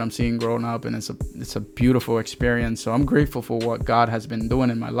daughters that I'm seeing growing up, and it's a beautiful experience. So I'm grateful for what God has been doing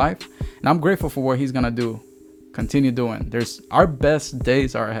in my life, and I'm grateful for what He's gonna continue doing. Our best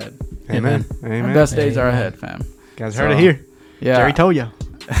days are ahead. Amen. Our best days are ahead, fam. Guys heard it here. Yeah. Gerry told you.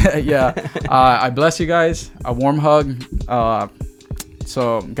 Yeah. I bless you guys. A warm hug.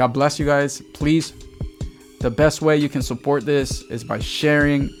 So God bless you guys. Please, the best way you can support this is by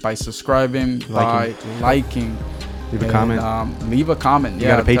sharing, by subscribing, by liking. Leave a comment. Leave a comment. You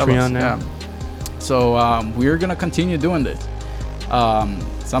got a Patreon now? Yeah. So we're going to continue doing this.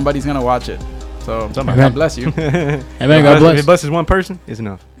 Somebody's going to watch it. So God bless you. Amen. God bless. If it blesses one person, it's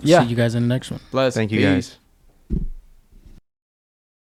enough. Yeah. See you guys in the next one. Bless. Thank you, Peace. guys.